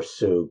going to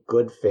pursue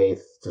good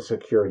faith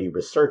security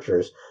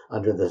researchers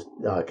under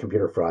the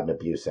Computer Fraud and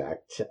Abuse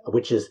Act,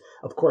 which is,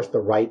 of course, the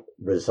right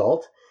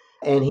result.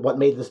 And what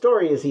made the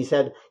story is he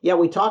said,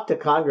 we talked to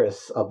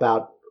Congress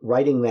about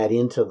writing that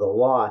into the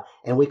law,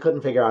 and we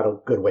couldn't figure out a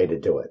good way to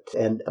do it.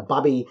 And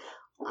Bobby,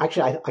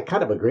 actually, I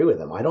kind of agree with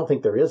him. I don't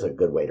think there is a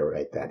good way to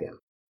write that in.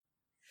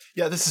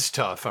 Yeah, this is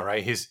tough. All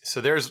right.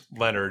 So there's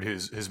Leonard,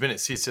 who's been at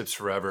CSIPS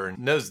forever and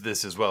knows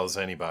this as well as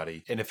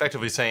anybody, and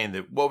effectively saying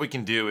that what we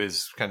can do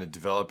is kind of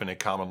develop in a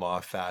common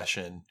law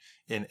fashion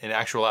in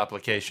actual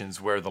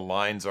applications where the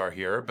lines are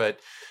here. But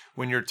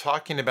when you're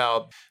talking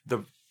about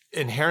the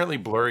inherently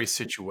blurry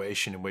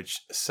situation in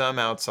which some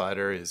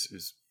outsider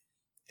is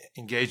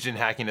engaged in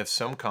hacking of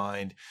some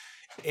kind,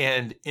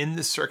 and in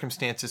the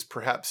circumstances,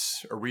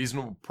 perhaps a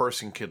reasonable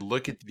person could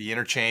look at the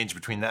interchange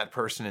between that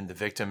person and the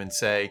victim and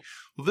say,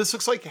 well, this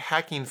looks like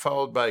hacking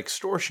followed by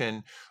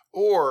extortion,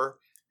 or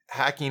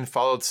hacking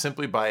followed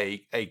simply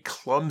by a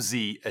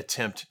clumsy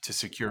attempt to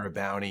secure a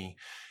bounty.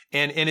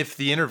 And if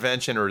the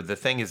intervention or the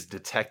thing is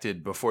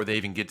detected before they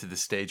even get to the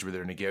stage where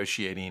they're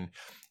negotiating,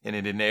 and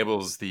it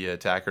enables the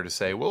attacker to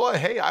say, well,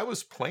 hey, I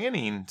was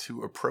planning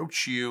to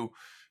approach you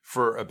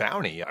for a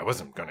bounty. I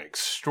wasn't going to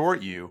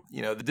extort you.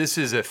 This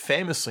is a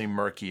famously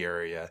murky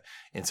area.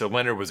 And so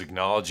Leonard was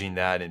acknowledging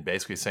that and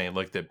basically saying,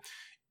 look, that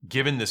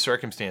given the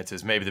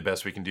circumstances, maybe the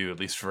best we can do, at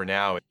least for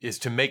now, is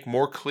to make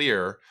more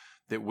clear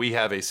that we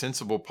have a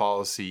sensible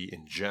policy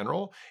in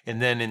general.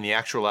 And then in the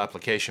actual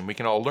application, we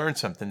can all learn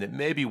something that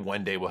maybe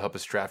one day will help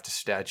us draft a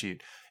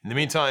statute. In the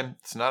meantime,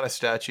 it's not a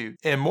statute.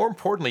 And more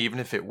importantly, even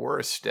if it were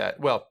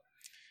a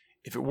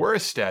if it were a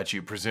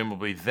statute,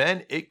 presumably,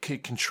 then it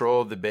could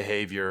control the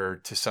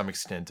behavior to some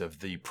extent of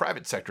the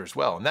private sector as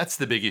well. And that's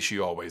the big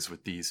issue always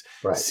with these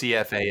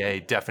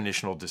CFAA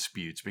definitional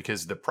disputes,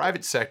 because the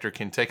private sector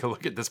can take a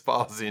look at this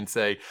policy and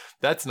say,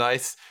 that's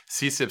nice,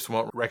 CSIPs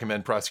won't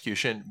recommend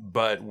prosecution,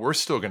 but we're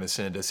still going to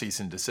send a cease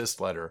and desist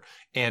letter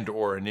and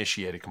or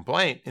initiate a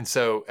complaint. And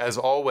so, as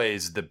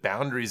always, the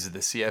boundaries of the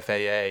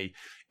CFAA,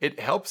 it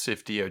helps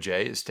if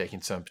DOJ is taking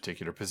some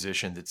particular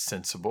position that's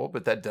sensible,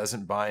 but that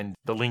doesn't bind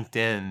the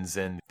LinkedIns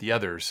and the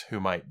others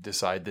who might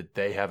decide that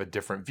they have a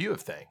different view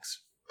of things.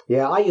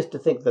 Yeah, I used to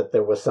think that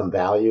there was some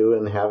value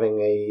in having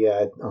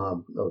a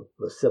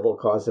civil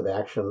cause of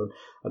action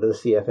under the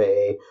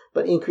CFAA,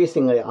 but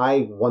increasingly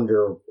I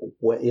wonder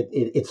what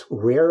it's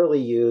rarely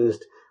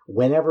used.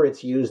 Whenever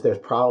it's used, there's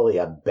probably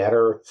a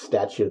better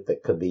statute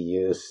that could be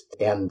used.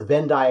 And the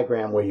Venn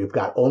diagram where you've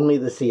got only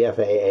the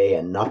CFAA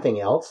and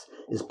nothing else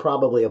is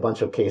probably a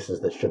bunch of cases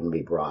that shouldn't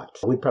be brought.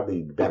 We'd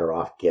probably be better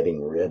off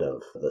getting rid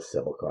of the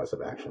civil cause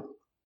of action.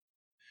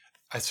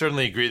 I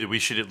certainly agree that we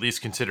should at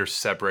least consider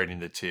separating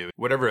the two.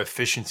 Whatever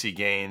efficiency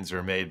gains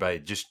are made by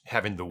just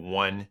having the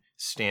one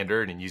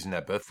standard and using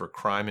that both for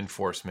crime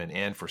enforcement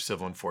and for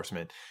civil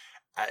enforcement,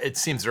 it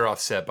seems they're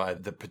offset by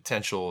the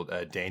potential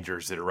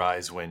dangers that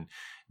arise when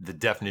the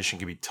definition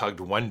can be tugged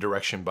one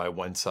direction by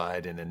one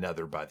side and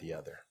another by the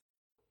other.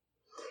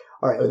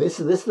 All right, this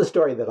is the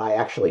story that I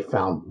actually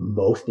found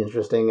most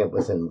interesting. It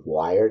was in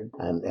Wired,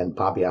 and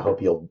Bobby, I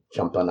hope you'll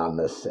jump on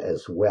this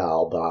as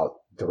well, but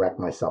I'll direct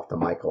myself to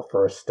Michael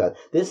first.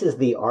 This is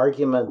the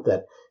argument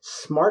that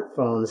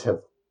smartphones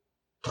have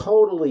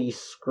totally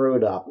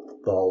screwed up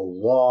the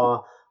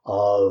law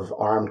of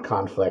armed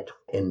conflict,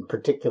 and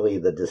particularly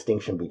the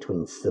distinction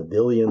between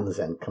civilians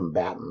and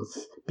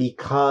combatants,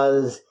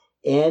 because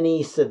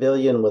any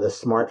civilian with a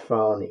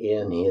smartphone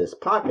in his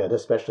pocket,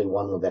 especially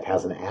one that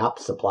has an app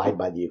supplied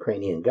by the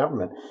Ukrainian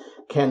government,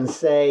 can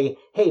say,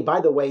 hey, by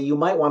the way, you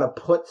might want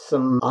to put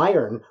some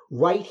iron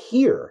right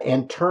here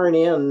and turn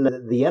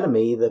in the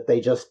enemy that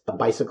they just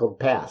bicycled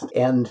past.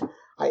 And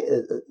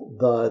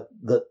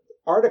the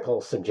article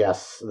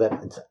suggests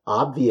that it's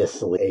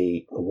obviously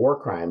a war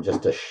crime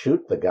just to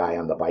shoot the guy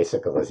on the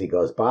bicycle as he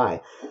goes by.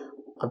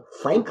 I'm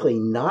frankly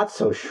not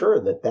so sure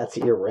that that's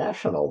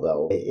irrational,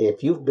 though.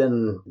 If you've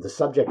been the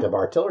subject of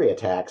artillery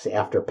attacks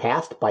after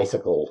past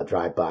bicycle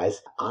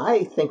drive-bys,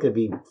 I think it'd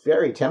be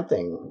very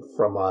tempting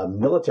from a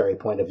military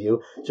point of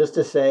view just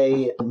to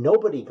say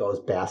nobody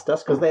goes past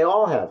us because they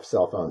all have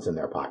cell phones in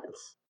their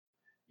pockets.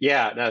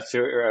 Yeah, no,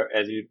 so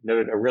as you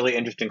noted, a really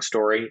interesting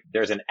story.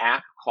 There's an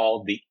app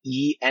called the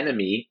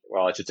E-Enemy.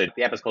 Well, I should say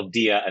the app is called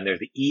DIA, and there's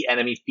the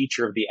E-Enemy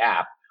feature of the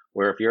app,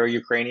 where if you're a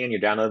Ukrainian,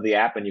 you download the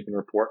app and you can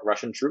report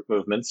Russian troop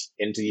movements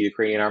into the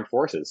Ukrainian armed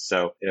forces.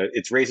 So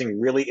it's raising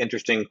really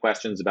interesting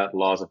questions about the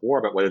laws of war,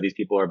 about whether these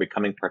people are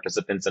becoming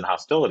participants in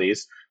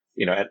hostilities,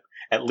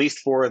 at least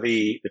for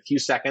the few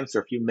seconds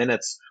or few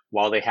minutes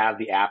while they have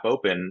the app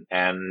open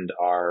and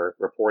are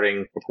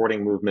reporting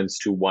movements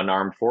to one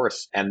armed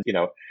force. And,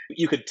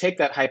 you could take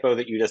that hypo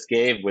that you just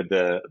gave with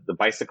the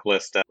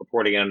bicyclist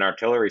reporting in an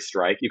artillery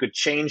strike. You could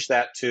change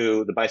that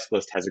to the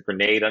bicyclist has a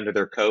grenade under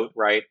their coat,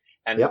 right?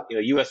 And, yep.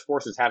 U.S.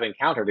 forces have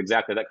encountered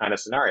exactly that kind of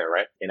scenario,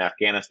 right? In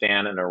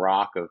Afghanistan and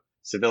Iraq, of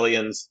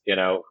civilians,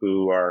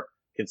 who are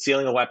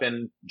concealing a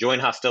weapon, join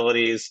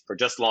hostilities for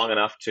just long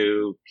enough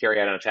to carry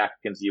out an attack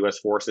against U.S.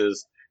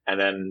 forces, and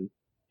then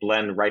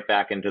blend right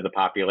back into the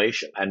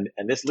population. And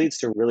this leads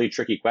to really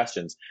tricky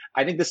questions.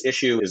 I think this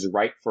issue is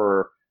ripe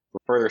for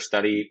further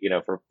study,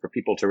 for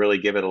people to really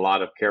give it a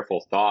lot of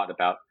careful thought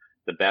about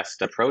the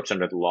best approach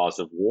under the laws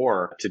of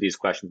war to these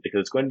questions,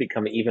 because it's going to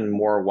become even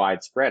more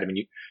widespread. I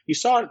mean, you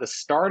saw it at the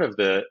start of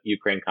the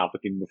Ukraine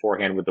conflict, even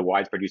beforehand, with the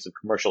widespread use of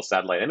commercial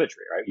satellite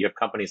imagery, right? You have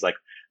companies like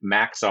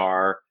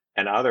Maxar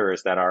and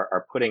others that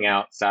are putting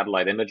out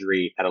satellite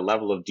imagery at a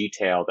level of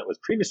detail that was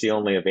previously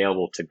only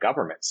available to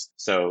governments.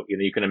 So,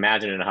 you can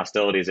imagine in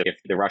hostilities, if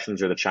the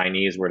Russians or the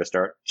Chinese were to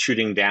start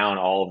shooting down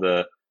all of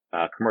the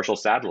commercial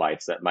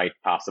satellites that might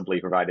possibly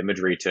provide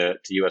imagery to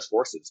U.S.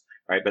 forces,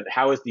 right? But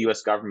how is the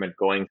U.S. government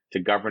going to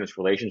govern its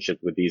relationship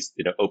with these,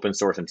 open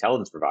source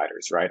intelligence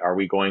providers, right? Are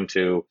we going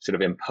to sort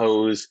of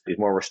impose these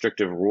more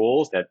restrictive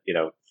rules that,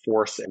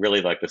 force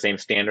really like the same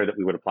standard that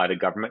we would apply to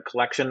government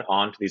collection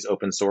onto these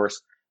open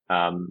source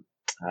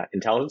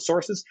intelligence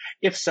sources?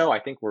 If so, I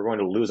think we're going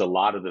to lose a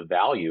lot of the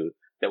value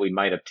that we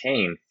might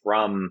obtain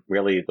from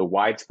really the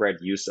widespread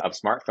use of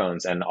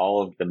smartphones and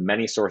all of the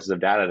many sources of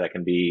data that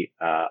can be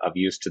of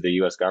use to the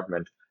U.S.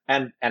 government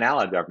and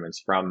allied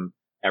governments, from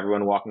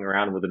everyone walking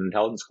around with an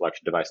intelligence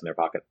collection device in their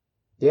pocket.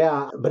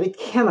 Yeah, but it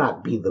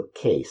cannot be the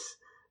case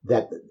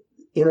that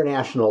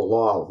international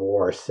law of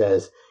war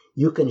says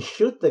you can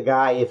shoot the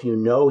guy if you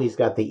know he's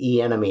got the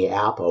e-enemy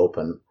app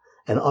open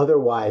and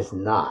otherwise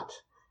not.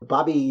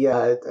 Bobby,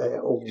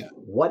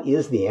 what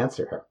is the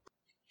answer here?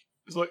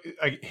 Look,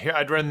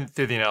 I'd run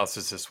through the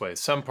analysis this way.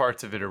 Some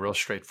parts of it are real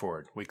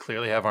straightforward. We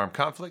clearly have armed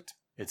conflict.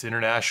 It's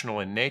international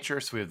in nature,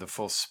 so we have the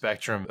full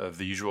spectrum of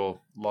the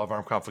usual law of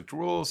armed conflict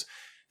rules.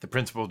 The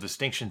principal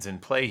distinctions in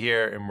play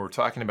here, and we're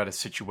talking about a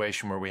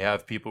situation where we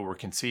have people we're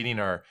conceding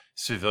are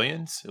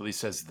civilians, at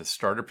least as the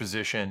starter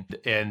position,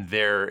 and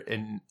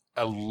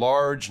a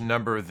large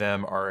number of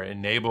them are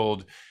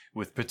enabled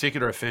with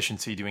particular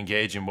efficiency to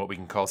engage in what we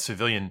can call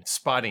civilian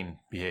spotting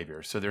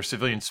behavior. So they're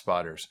civilian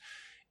spotters.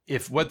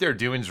 If what they're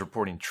doing is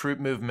reporting troop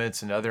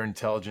movements and other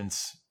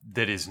intelligence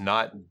that is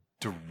not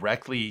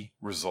directly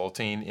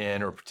resulting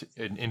in or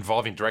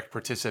involving direct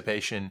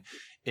participation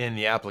in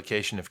the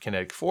application of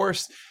kinetic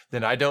force,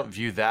 then I don't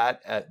view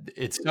that.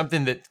 It's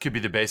something that could be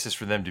the basis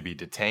for them to be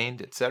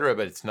detained, et cetera,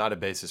 but it's not a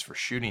basis for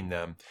shooting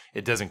them.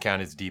 It doesn't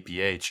count as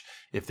DPH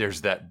if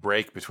there's that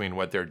break between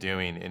what they're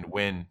doing and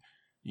when,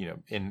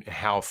 and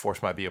how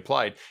force might be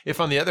applied. If,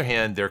 on the other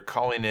hand, they're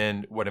calling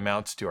in what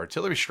amounts to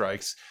artillery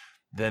strikes,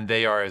 then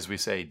they are, as we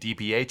say,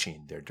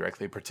 DPHing. They're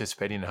directly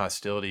participating in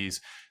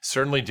hostilities.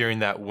 Certainly during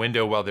that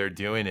window while they're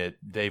doing it,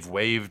 they've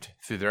waived,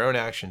 through their own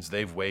actions,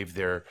 they've waived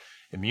their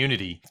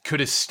immunity.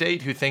 Could a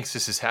state who thinks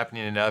this is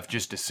happening enough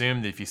just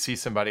assume that if you see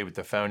somebody with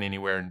the phone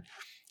anywhere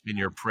in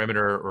your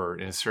perimeter or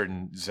in a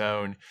certain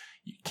zone,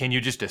 can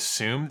you just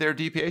assume they're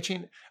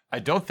DPHing? I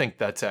don't think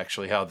that's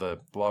actually how the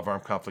law of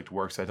armed conflict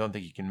works. I don't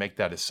think you can make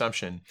that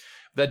assumption.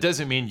 That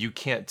doesn't mean you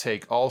can't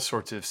take all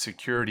sorts of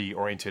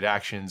security-oriented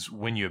actions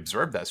when you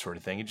observe that sort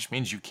of thing. It just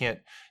means you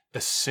can't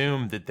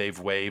assume that they've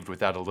waived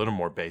without a little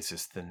more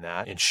basis than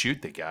that and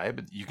shoot the guy.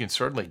 But you can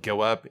certainly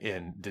go up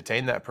and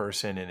detain that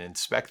person and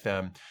inspect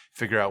them,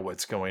 figure out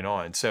what's going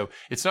on. So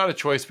it's not a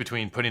choice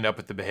between putting up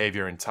with the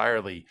behavior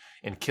entirely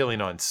and killing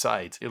on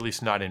sight, at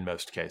least not in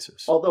most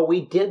cases. Although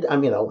we did,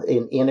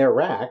 in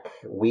Iraq,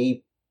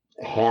 we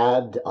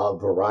had a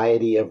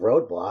variety of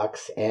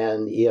roadblocks,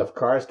 and if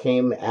cars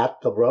came at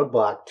the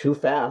roadblock too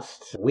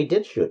fast, we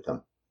did shoot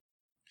them.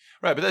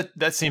 Right, but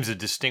that seems a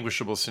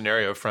distinguishable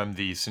scenario from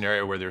the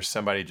scenario where there's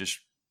somebody just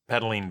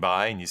pedaling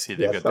by and you see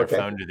they've got their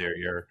phone to their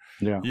ear.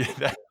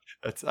 Yeah,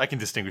 I can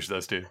distinguish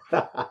those two.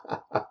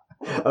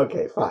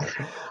 Okay, fine.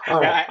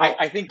 All right.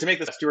 I think to make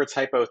the Stuart's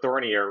hypo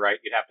thornier, right,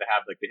 you'd have to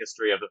have the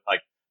history of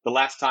the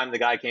last time the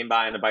guy came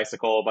by on a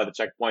bicycle by the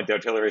checkpoint, the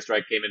artillery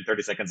strike came in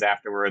 30 seconds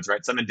afterwards,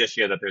 right? Some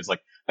indicia that there's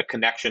a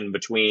connection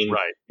between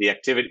the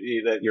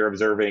activity that you're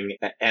observing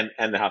and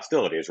the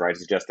hostilities, right?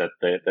 It's just that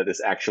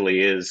this actually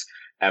is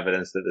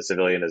evidence that the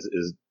civilian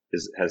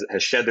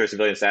has shed their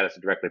civilian status to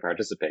directly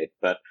participate.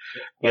 But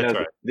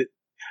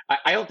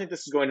I don't think this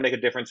is going to make a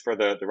difference for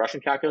the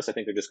Russian calculus. I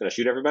think they're just going to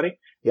shoot everybody.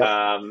 Yep.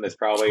 It's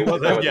probably what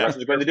the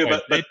Russians are going to do.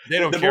 But they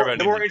don't care about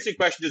the more interesting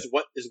question is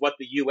what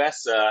the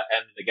U.S.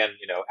 And again,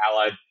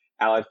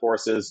 allied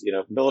forces,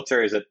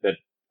 militaries that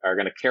are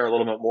going to care a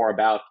little bit more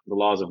about the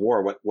laws of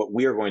war. What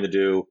we are going to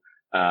do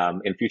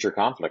in future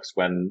conflicts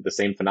when the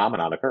same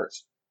phenomenon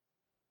occurs.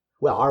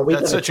 Well, are we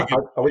going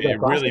to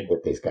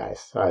prosecute these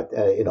guys? We're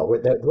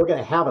going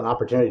to have an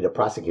opportunity to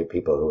prosecute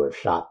people who have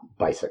shot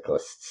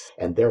bicyclists,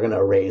 and they're going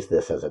to raise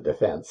this as a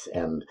defense.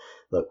 And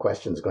the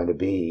question is going to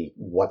be,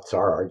 what's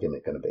our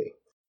argument going to be?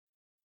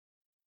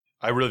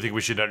 I really think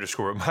we should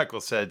underscore what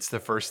Michael said. It's the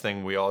first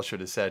thing we all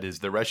should have said is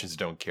the Russians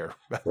don't care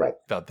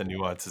about the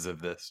nuances of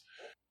this.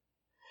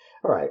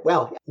 All right.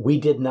 Well, we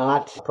did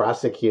not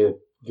prosecute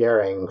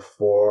Goering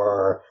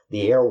for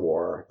the air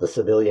war, the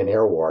civilian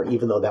air war,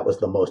 even though that was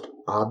the most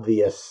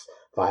obvious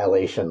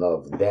violation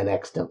of then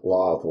extant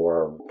law of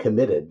war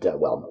committed.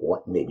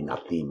 Maybe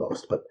not the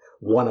most, but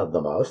one of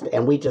the most.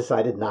 And we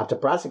decided not to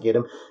prosecute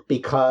him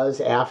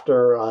because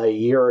after a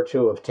year or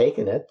two of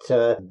taking it,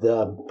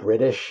 the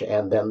British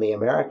and then the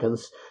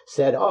Americans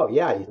said, oh,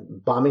 yeah,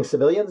 bombing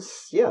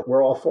civilians? Yeah,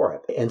 we're all for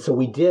it. And so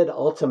we did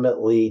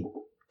ultimately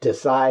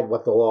decide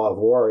what the law of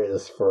war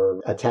is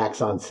for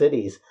attacks on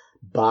cities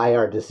by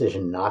our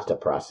decision not to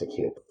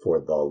prosecute for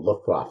the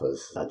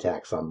Luftwaffe's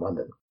attacks on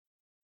London.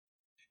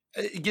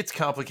 It gets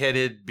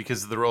complicated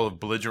because of the role of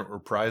belligerent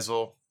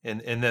reprisal.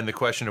 And then the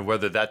question of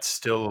whether that's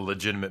still a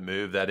legitimate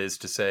move. That is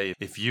to say,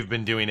 if you've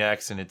been doing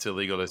X and it's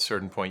illegal, at a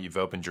certain point, you've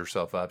opened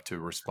yourself up to a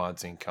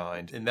response in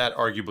kind. And that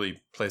arguably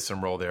plays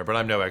some role there. But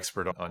I'm no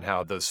expert on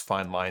how those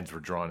fine lines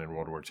were drawn in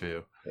World War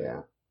II.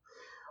 Yeah.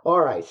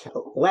 All right.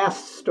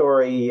 Last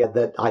story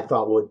that I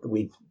thought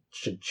we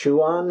should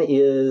chew on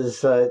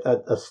is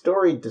a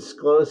story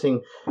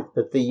disclosing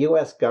that the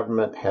U.S.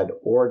 government had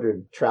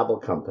ordered travel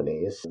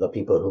companies, the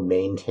people who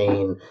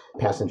maintain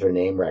passenger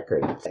name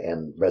records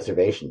and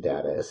reservation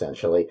data,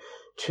 essentially,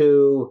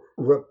 to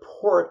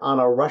report on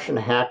a Russian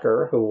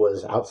hacker who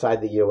was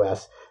outside the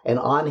U.S. and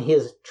on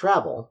his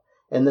travel.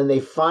 And then they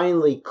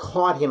finally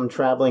caught him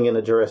traveling in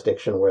a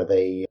jurisdiction where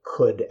they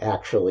could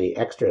actually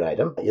extradite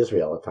him,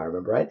 Israel, if I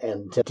remember right,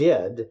 and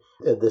did.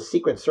 The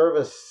Secret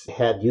Service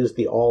had used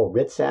the All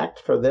Writs Act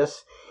for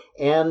this,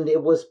 And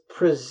it was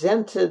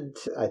presented,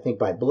 I think,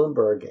 by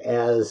Bloomberg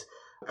as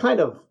kind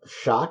of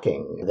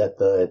shocking that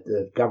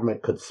the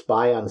government could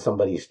spy on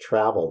somebody's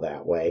travel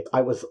that way.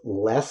 I was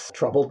less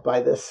troubled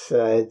by this.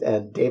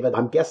 And David,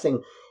 I'm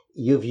guessing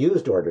you've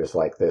used orders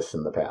like this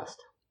in the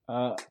past.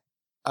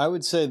 I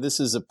would say this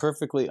is a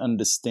perfectly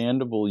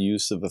understandable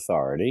use of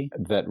authority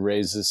that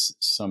raises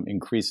some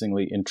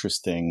increasingly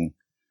interesting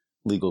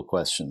legal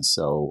questions.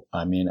 So,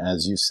 I mean,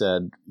 as you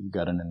said, you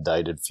got an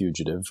indicted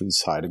fugitive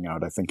who's hiding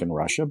out, I think, in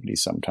Russia, but he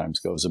sometimes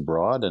goes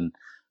abroad. And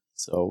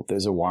so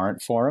there's a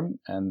warrant for him,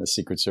 and the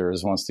Secret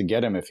Service wants to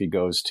get him if he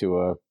goes to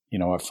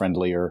a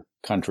friendlier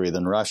country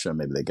than Russia.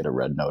 Maybe they get a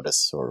red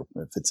notice, or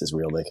if it's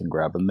Israel, they can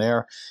grab him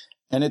there.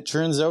 And it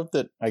turns out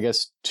that, I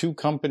guess, two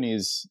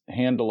companies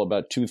handle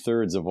about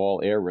 2/3 of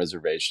all air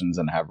reservations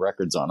and have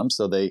records on them.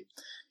 So they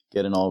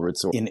get an all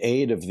writs in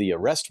aid of the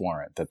arrest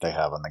warrant that they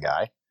have on the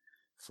guy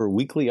for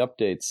weekly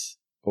updates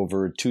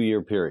over a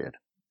 2-year period.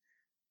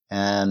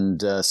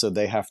 And so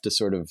they have to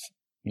sort of,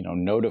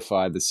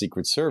 notify the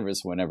Secret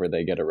Service whenever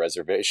they get a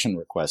reservation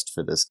request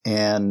for this.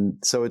 And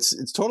so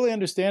it's totally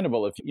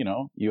understandable if,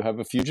 you have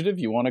a fugitive,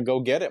 you want to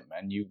go get him,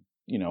 and you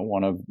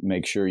want to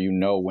make sure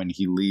when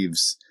he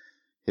leaves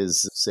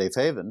his safe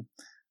haven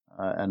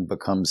and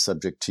becomes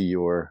subject to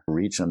your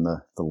reach on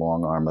the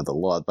long arm of the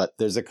law. But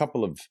there's a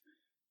couple of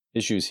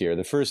issues here.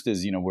 The first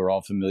is, we're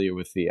all familiar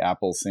with the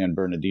Apple San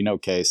Bernardino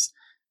case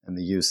and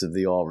the use of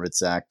the All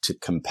Writs Act to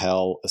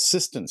compel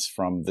assistance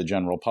from the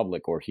general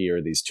public, or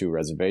here, these two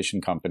reservation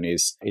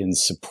companies, in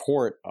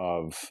support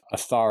of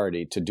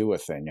authority to do a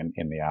thing. And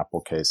in the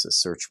Apple case, a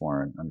search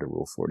warrant under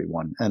Rule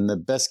 41. And the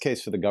best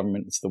case for the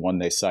government is the one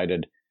they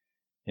cited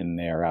in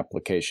their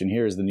application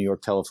here is the New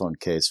York telephone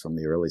case from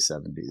the early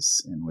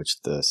 70s, in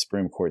which the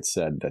Supreme Court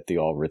said that the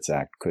All Writs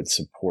Act could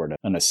support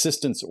an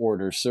assistance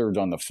order served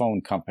on the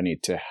phone company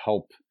to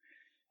help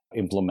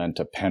implement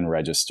a pen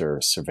register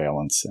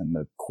surveillance. And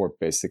the court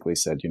basically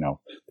said,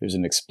 there's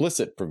an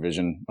explicit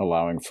provision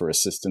allowing for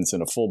assistance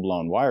in a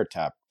full-blown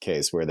wiretap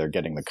case where they're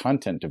getting the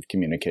content of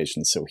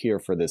communications. So here,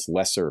 for this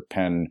lesser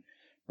pen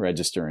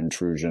register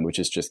intrusion, which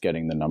is just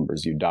getting the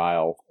numbers you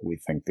dial, we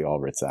think the All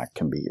Writs Act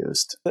can be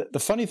used. The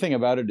funny thing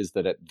about it is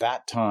that at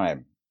that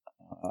time,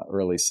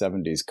 early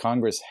 70s,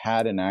 Congress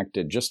had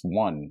enacted just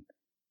one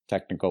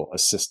technical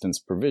assistance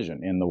provision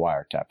in the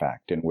Wiretap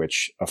Act, in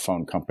which a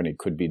phone company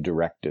could be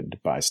directed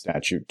by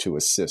statute to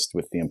assist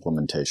with the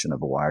implementation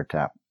of a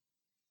wiretap.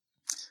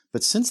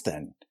 But since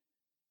then,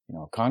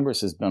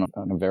 Congress has been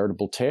on a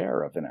veritable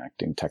tear of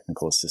enacting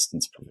technical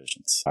assistance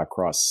provisions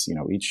across,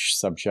 each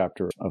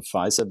subchapter of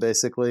FISA,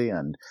 basically.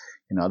 And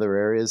in other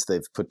areas,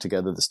 they've put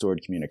together the Stored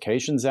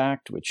Communications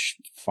Act, which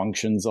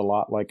functions a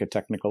lot like a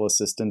technical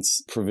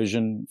assistance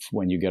provision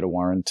when you get a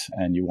warrant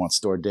and you want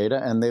stored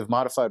data. And they've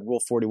modified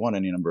Rule 41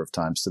 any number of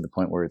times to the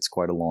point where it's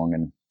quite a long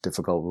and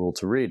difficult rule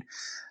to read.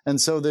 And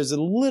so there's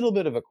a little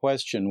bit of a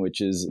question,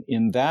 which is,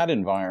 in that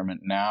environment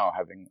now,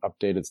 having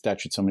updated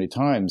statute so many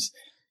times,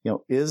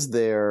 is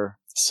there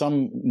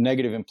some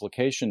negative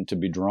implication to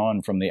be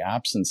drawn from the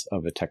absence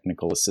of a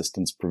technical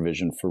assistance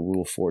provision for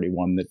Rule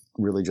 41 that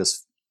really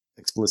just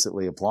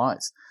explicitly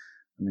applies?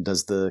 I mean,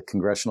 does the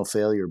congressional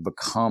failure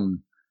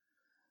become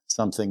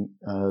something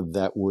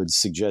that would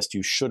suggest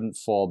you shouldn't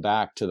fall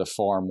back to the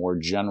far more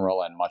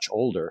general and much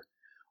older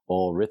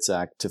All Writs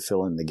Act to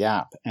fill in the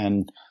gap?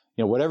 And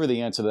whatever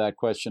the answer to that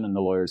question, and the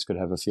lawyers could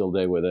have a field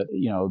day with it,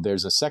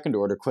 there's a second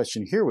order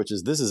question here, which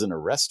is, this is an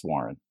arrest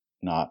warrant,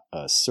 not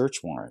a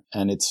search warrant.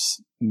 And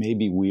it's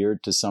maybe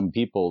weird to some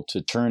people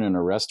to turn an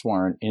arrest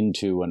warrant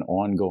into an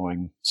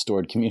ongoing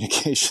stored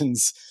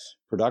communications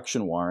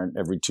production warrant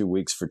every 2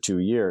 weeks for 2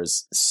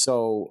 years.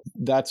 So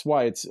that's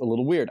why it's a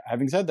little weird.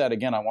 Having said that,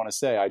 again, I want to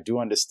say I do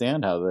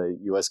understand how the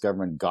U.S.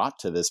 government got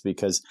to this,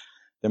 because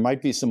there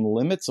might be some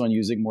limits on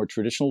using more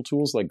traditional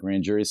tools like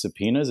grand jury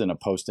subpoenas in a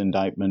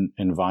post-indictment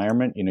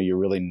environment. You're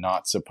really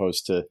not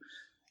supposed to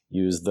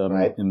use them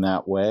in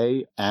that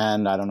way.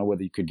 And I don't know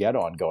whether you could get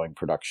ongoing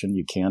production.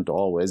 You can't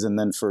always. And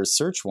then for a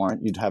search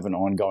warrant, you'd have an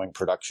ongoing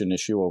production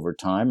issue over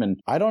time. And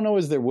I don't know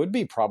as there would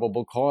be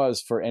probable cause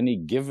for any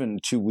given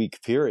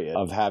 2-week period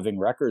of having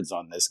records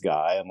on this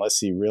guy, unless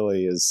he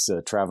really is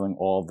traveling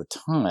all the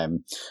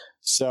time.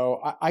 So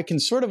I can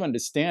sort of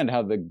understand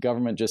how the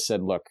government just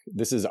said, look,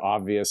 this is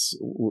obvious.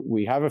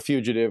 We have a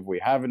fugitive.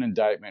 We have an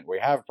indictment. We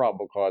have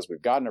probable cause.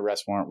 We've got an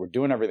arrest warrant. We're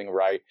doing everything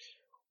right.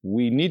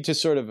 We need to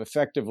sort of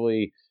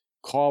effectively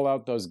call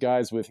out those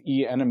guys with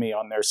e-enemy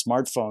on their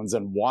smartphones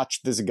and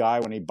watch this guy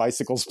when he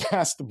bicycles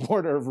past the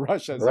border of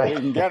Russia so we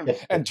can get him.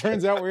 And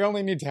turns out we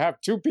only need to have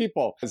 2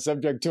 people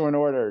subject to an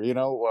order.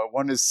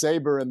 One is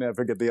Saber, and I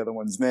forget the other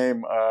one's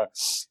name,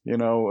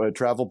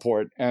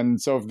 Travelport.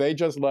 And so if they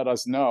just let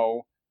us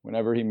know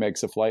whenever he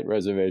makes a flight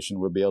reservation,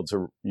 we'll be able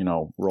to,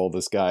 roll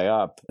this guy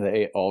up.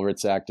 The All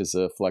Writs Act is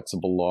a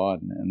flexible law.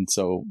 And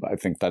so I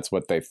think that's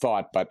what they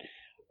thought. But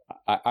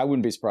I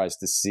wouldn't be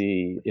surprised to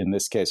see, in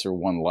this case or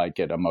one like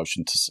it, a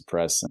motion to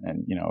suppress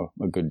and,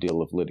 a good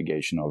deal of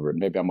litigation over it.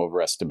 Maybe I'm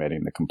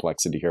overestimating the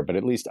complexity here, but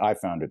at least I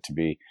found it to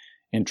be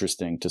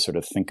interesting to sort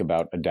of think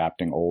about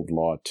adapting old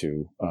law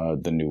to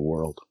the new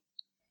world.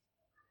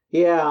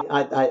 Yeah,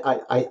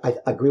 I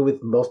agree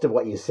with most of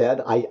what you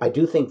said. I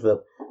do think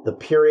the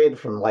period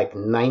from like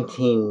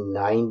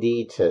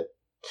 1990 to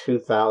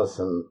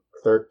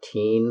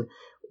 2013,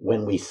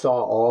 when we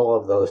saw all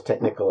of those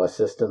technical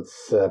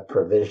assistance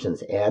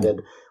provisions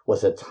added,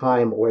 was a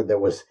time where there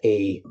was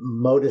a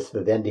modus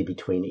vivendi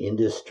between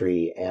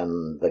industry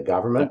and the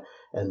government.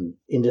 Yeah. And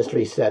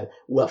industry said,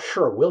 well,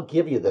 sure, we'll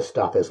give you this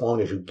stuff as long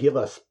as you give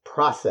us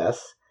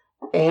process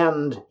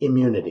and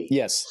immunity.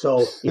 Yes.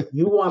 So if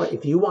you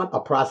want a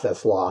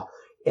process law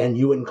and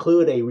you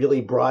include a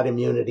really broad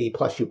immunity,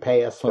 plus you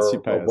pay us for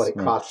what it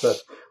costs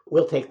us,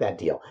 we'll take that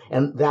deal.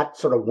 And that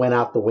sort of went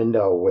out the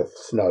window with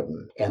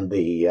Snowden and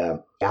the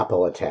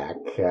Apple attack.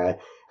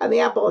 And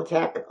the Apple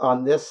attack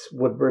on this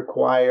would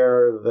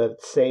require that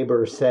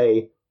Sabre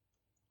say,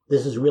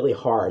 this is really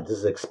hard, this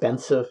is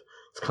expensive,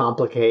 it's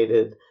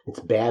complicated,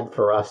 it's bad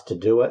for us to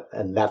do it,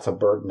 and that's a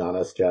burden on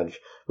us, Judge.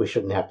 We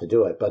shouldn't have to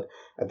do it. But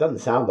it doesn't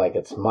sound like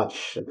it's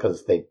much,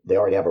 because they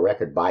already have a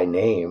record by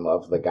name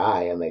of the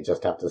guy, and they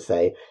just have to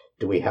say,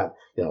 do we have,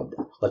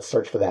 let's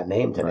search for that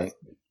name today.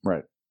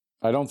 Right.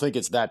 I don't think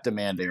it's that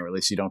demanding, or at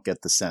least you don't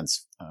get the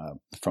sense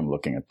from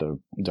looking at the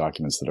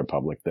documents that are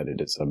public that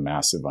it is a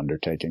massive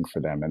undertaking for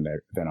them, and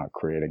they're not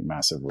creating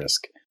massive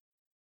risk.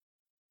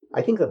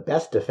 I think the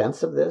best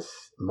defense of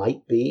this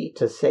might be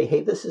to say,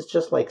 hey, this is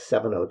just like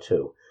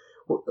 702.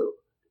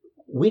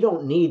 We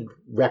don't need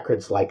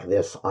records like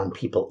this on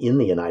people in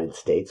the United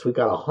States. We've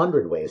got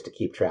 100 ways to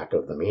keep track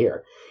of them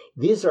here.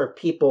 These are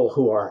people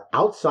who are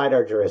outside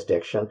our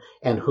jurisdiction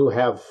and who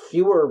have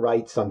fewer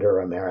rights under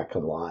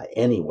American law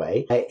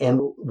anyway.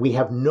 And we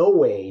have no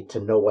way to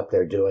know what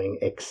they're doing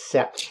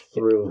except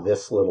through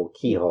this little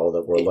keyhole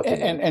that we're looking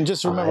at. And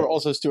just remember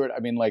also, Stuart, I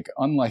mean, like,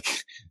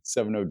 unlike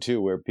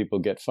 702 where people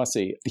get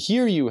fussy,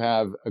 here you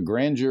have a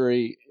grand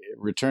jury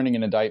returning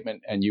an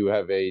indictment, and you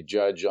have a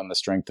judge on the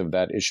strength of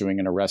that issuing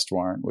an arrest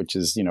warrant, which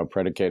is,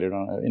 predicated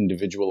on an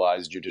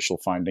individualized judicial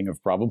finding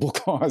of probable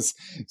cause.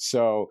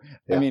 So,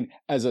 yeah. I mean,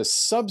 as a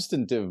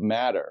substantive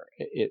matter,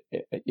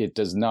 it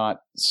does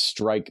not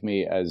strike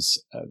me as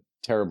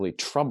terribly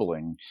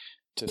troubling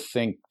to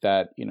think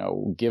that,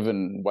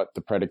 given what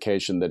the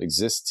predication that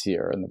exists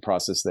here and the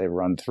process they've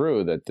run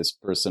through, that this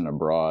person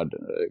abroad,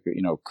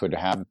 could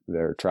have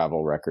their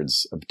travel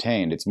records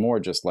obtained. It's more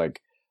just like,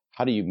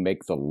 how do you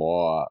make the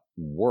law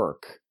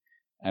work?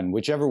 And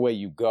whichever way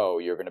you go,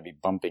 you're going to be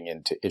bumping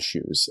into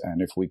issues.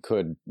 And if we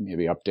could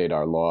maybe update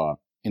our law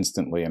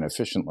instantly and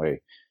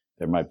efficiently,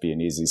 there might be an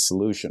easy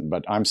solution.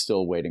 But I'm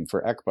still waiting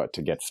for ECPA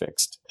to get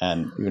fixed.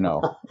 And,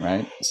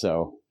 right?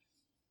 So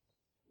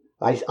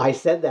I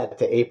said that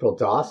to April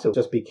Doss, who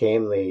just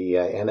became the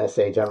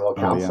NSA General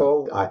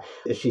Counsel. Oh,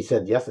 yeah. She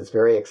said, yes, it's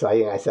very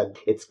exciting. I said,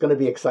 it's going to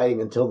be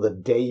exciting until the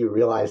day you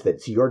realize that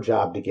it's your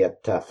job to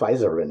get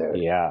FISA renewed.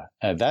 Yeah,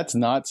 that's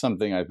not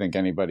something I think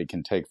anybody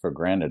can take for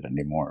granted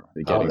anymore,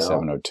 getting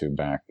 702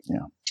 back.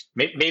 Yeah.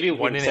 Maybe we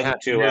can send it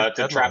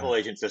to travel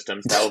agent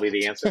systems. That will be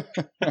the answer.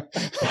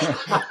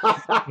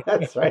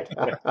 That's right.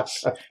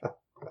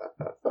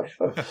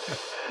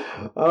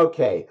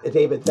 Okay,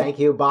 David, thank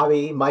you.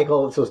 Bobby,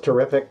 Michael, this was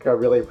terrific. I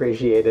really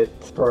appreciate it.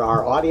 For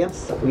our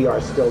audience, we are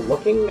still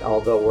looking,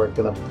 although we're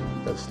going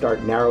to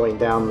start narrowing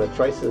down the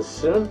choices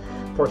soon,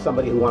 for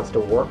somebody who wants to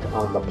work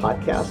on the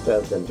podcast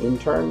as an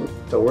intern.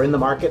 So we're in the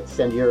market.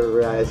 Send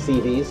your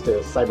CVs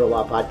to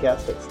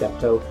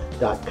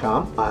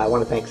cyberlawpodcast@steptoe.com. I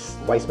want to thank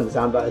Weissman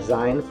Sound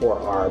Design for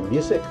our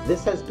music.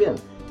 This has been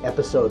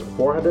episode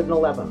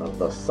 411 of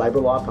the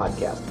Cyberlaw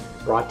Podcast,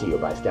 brought to you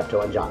by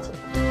Steptoe & Johnson.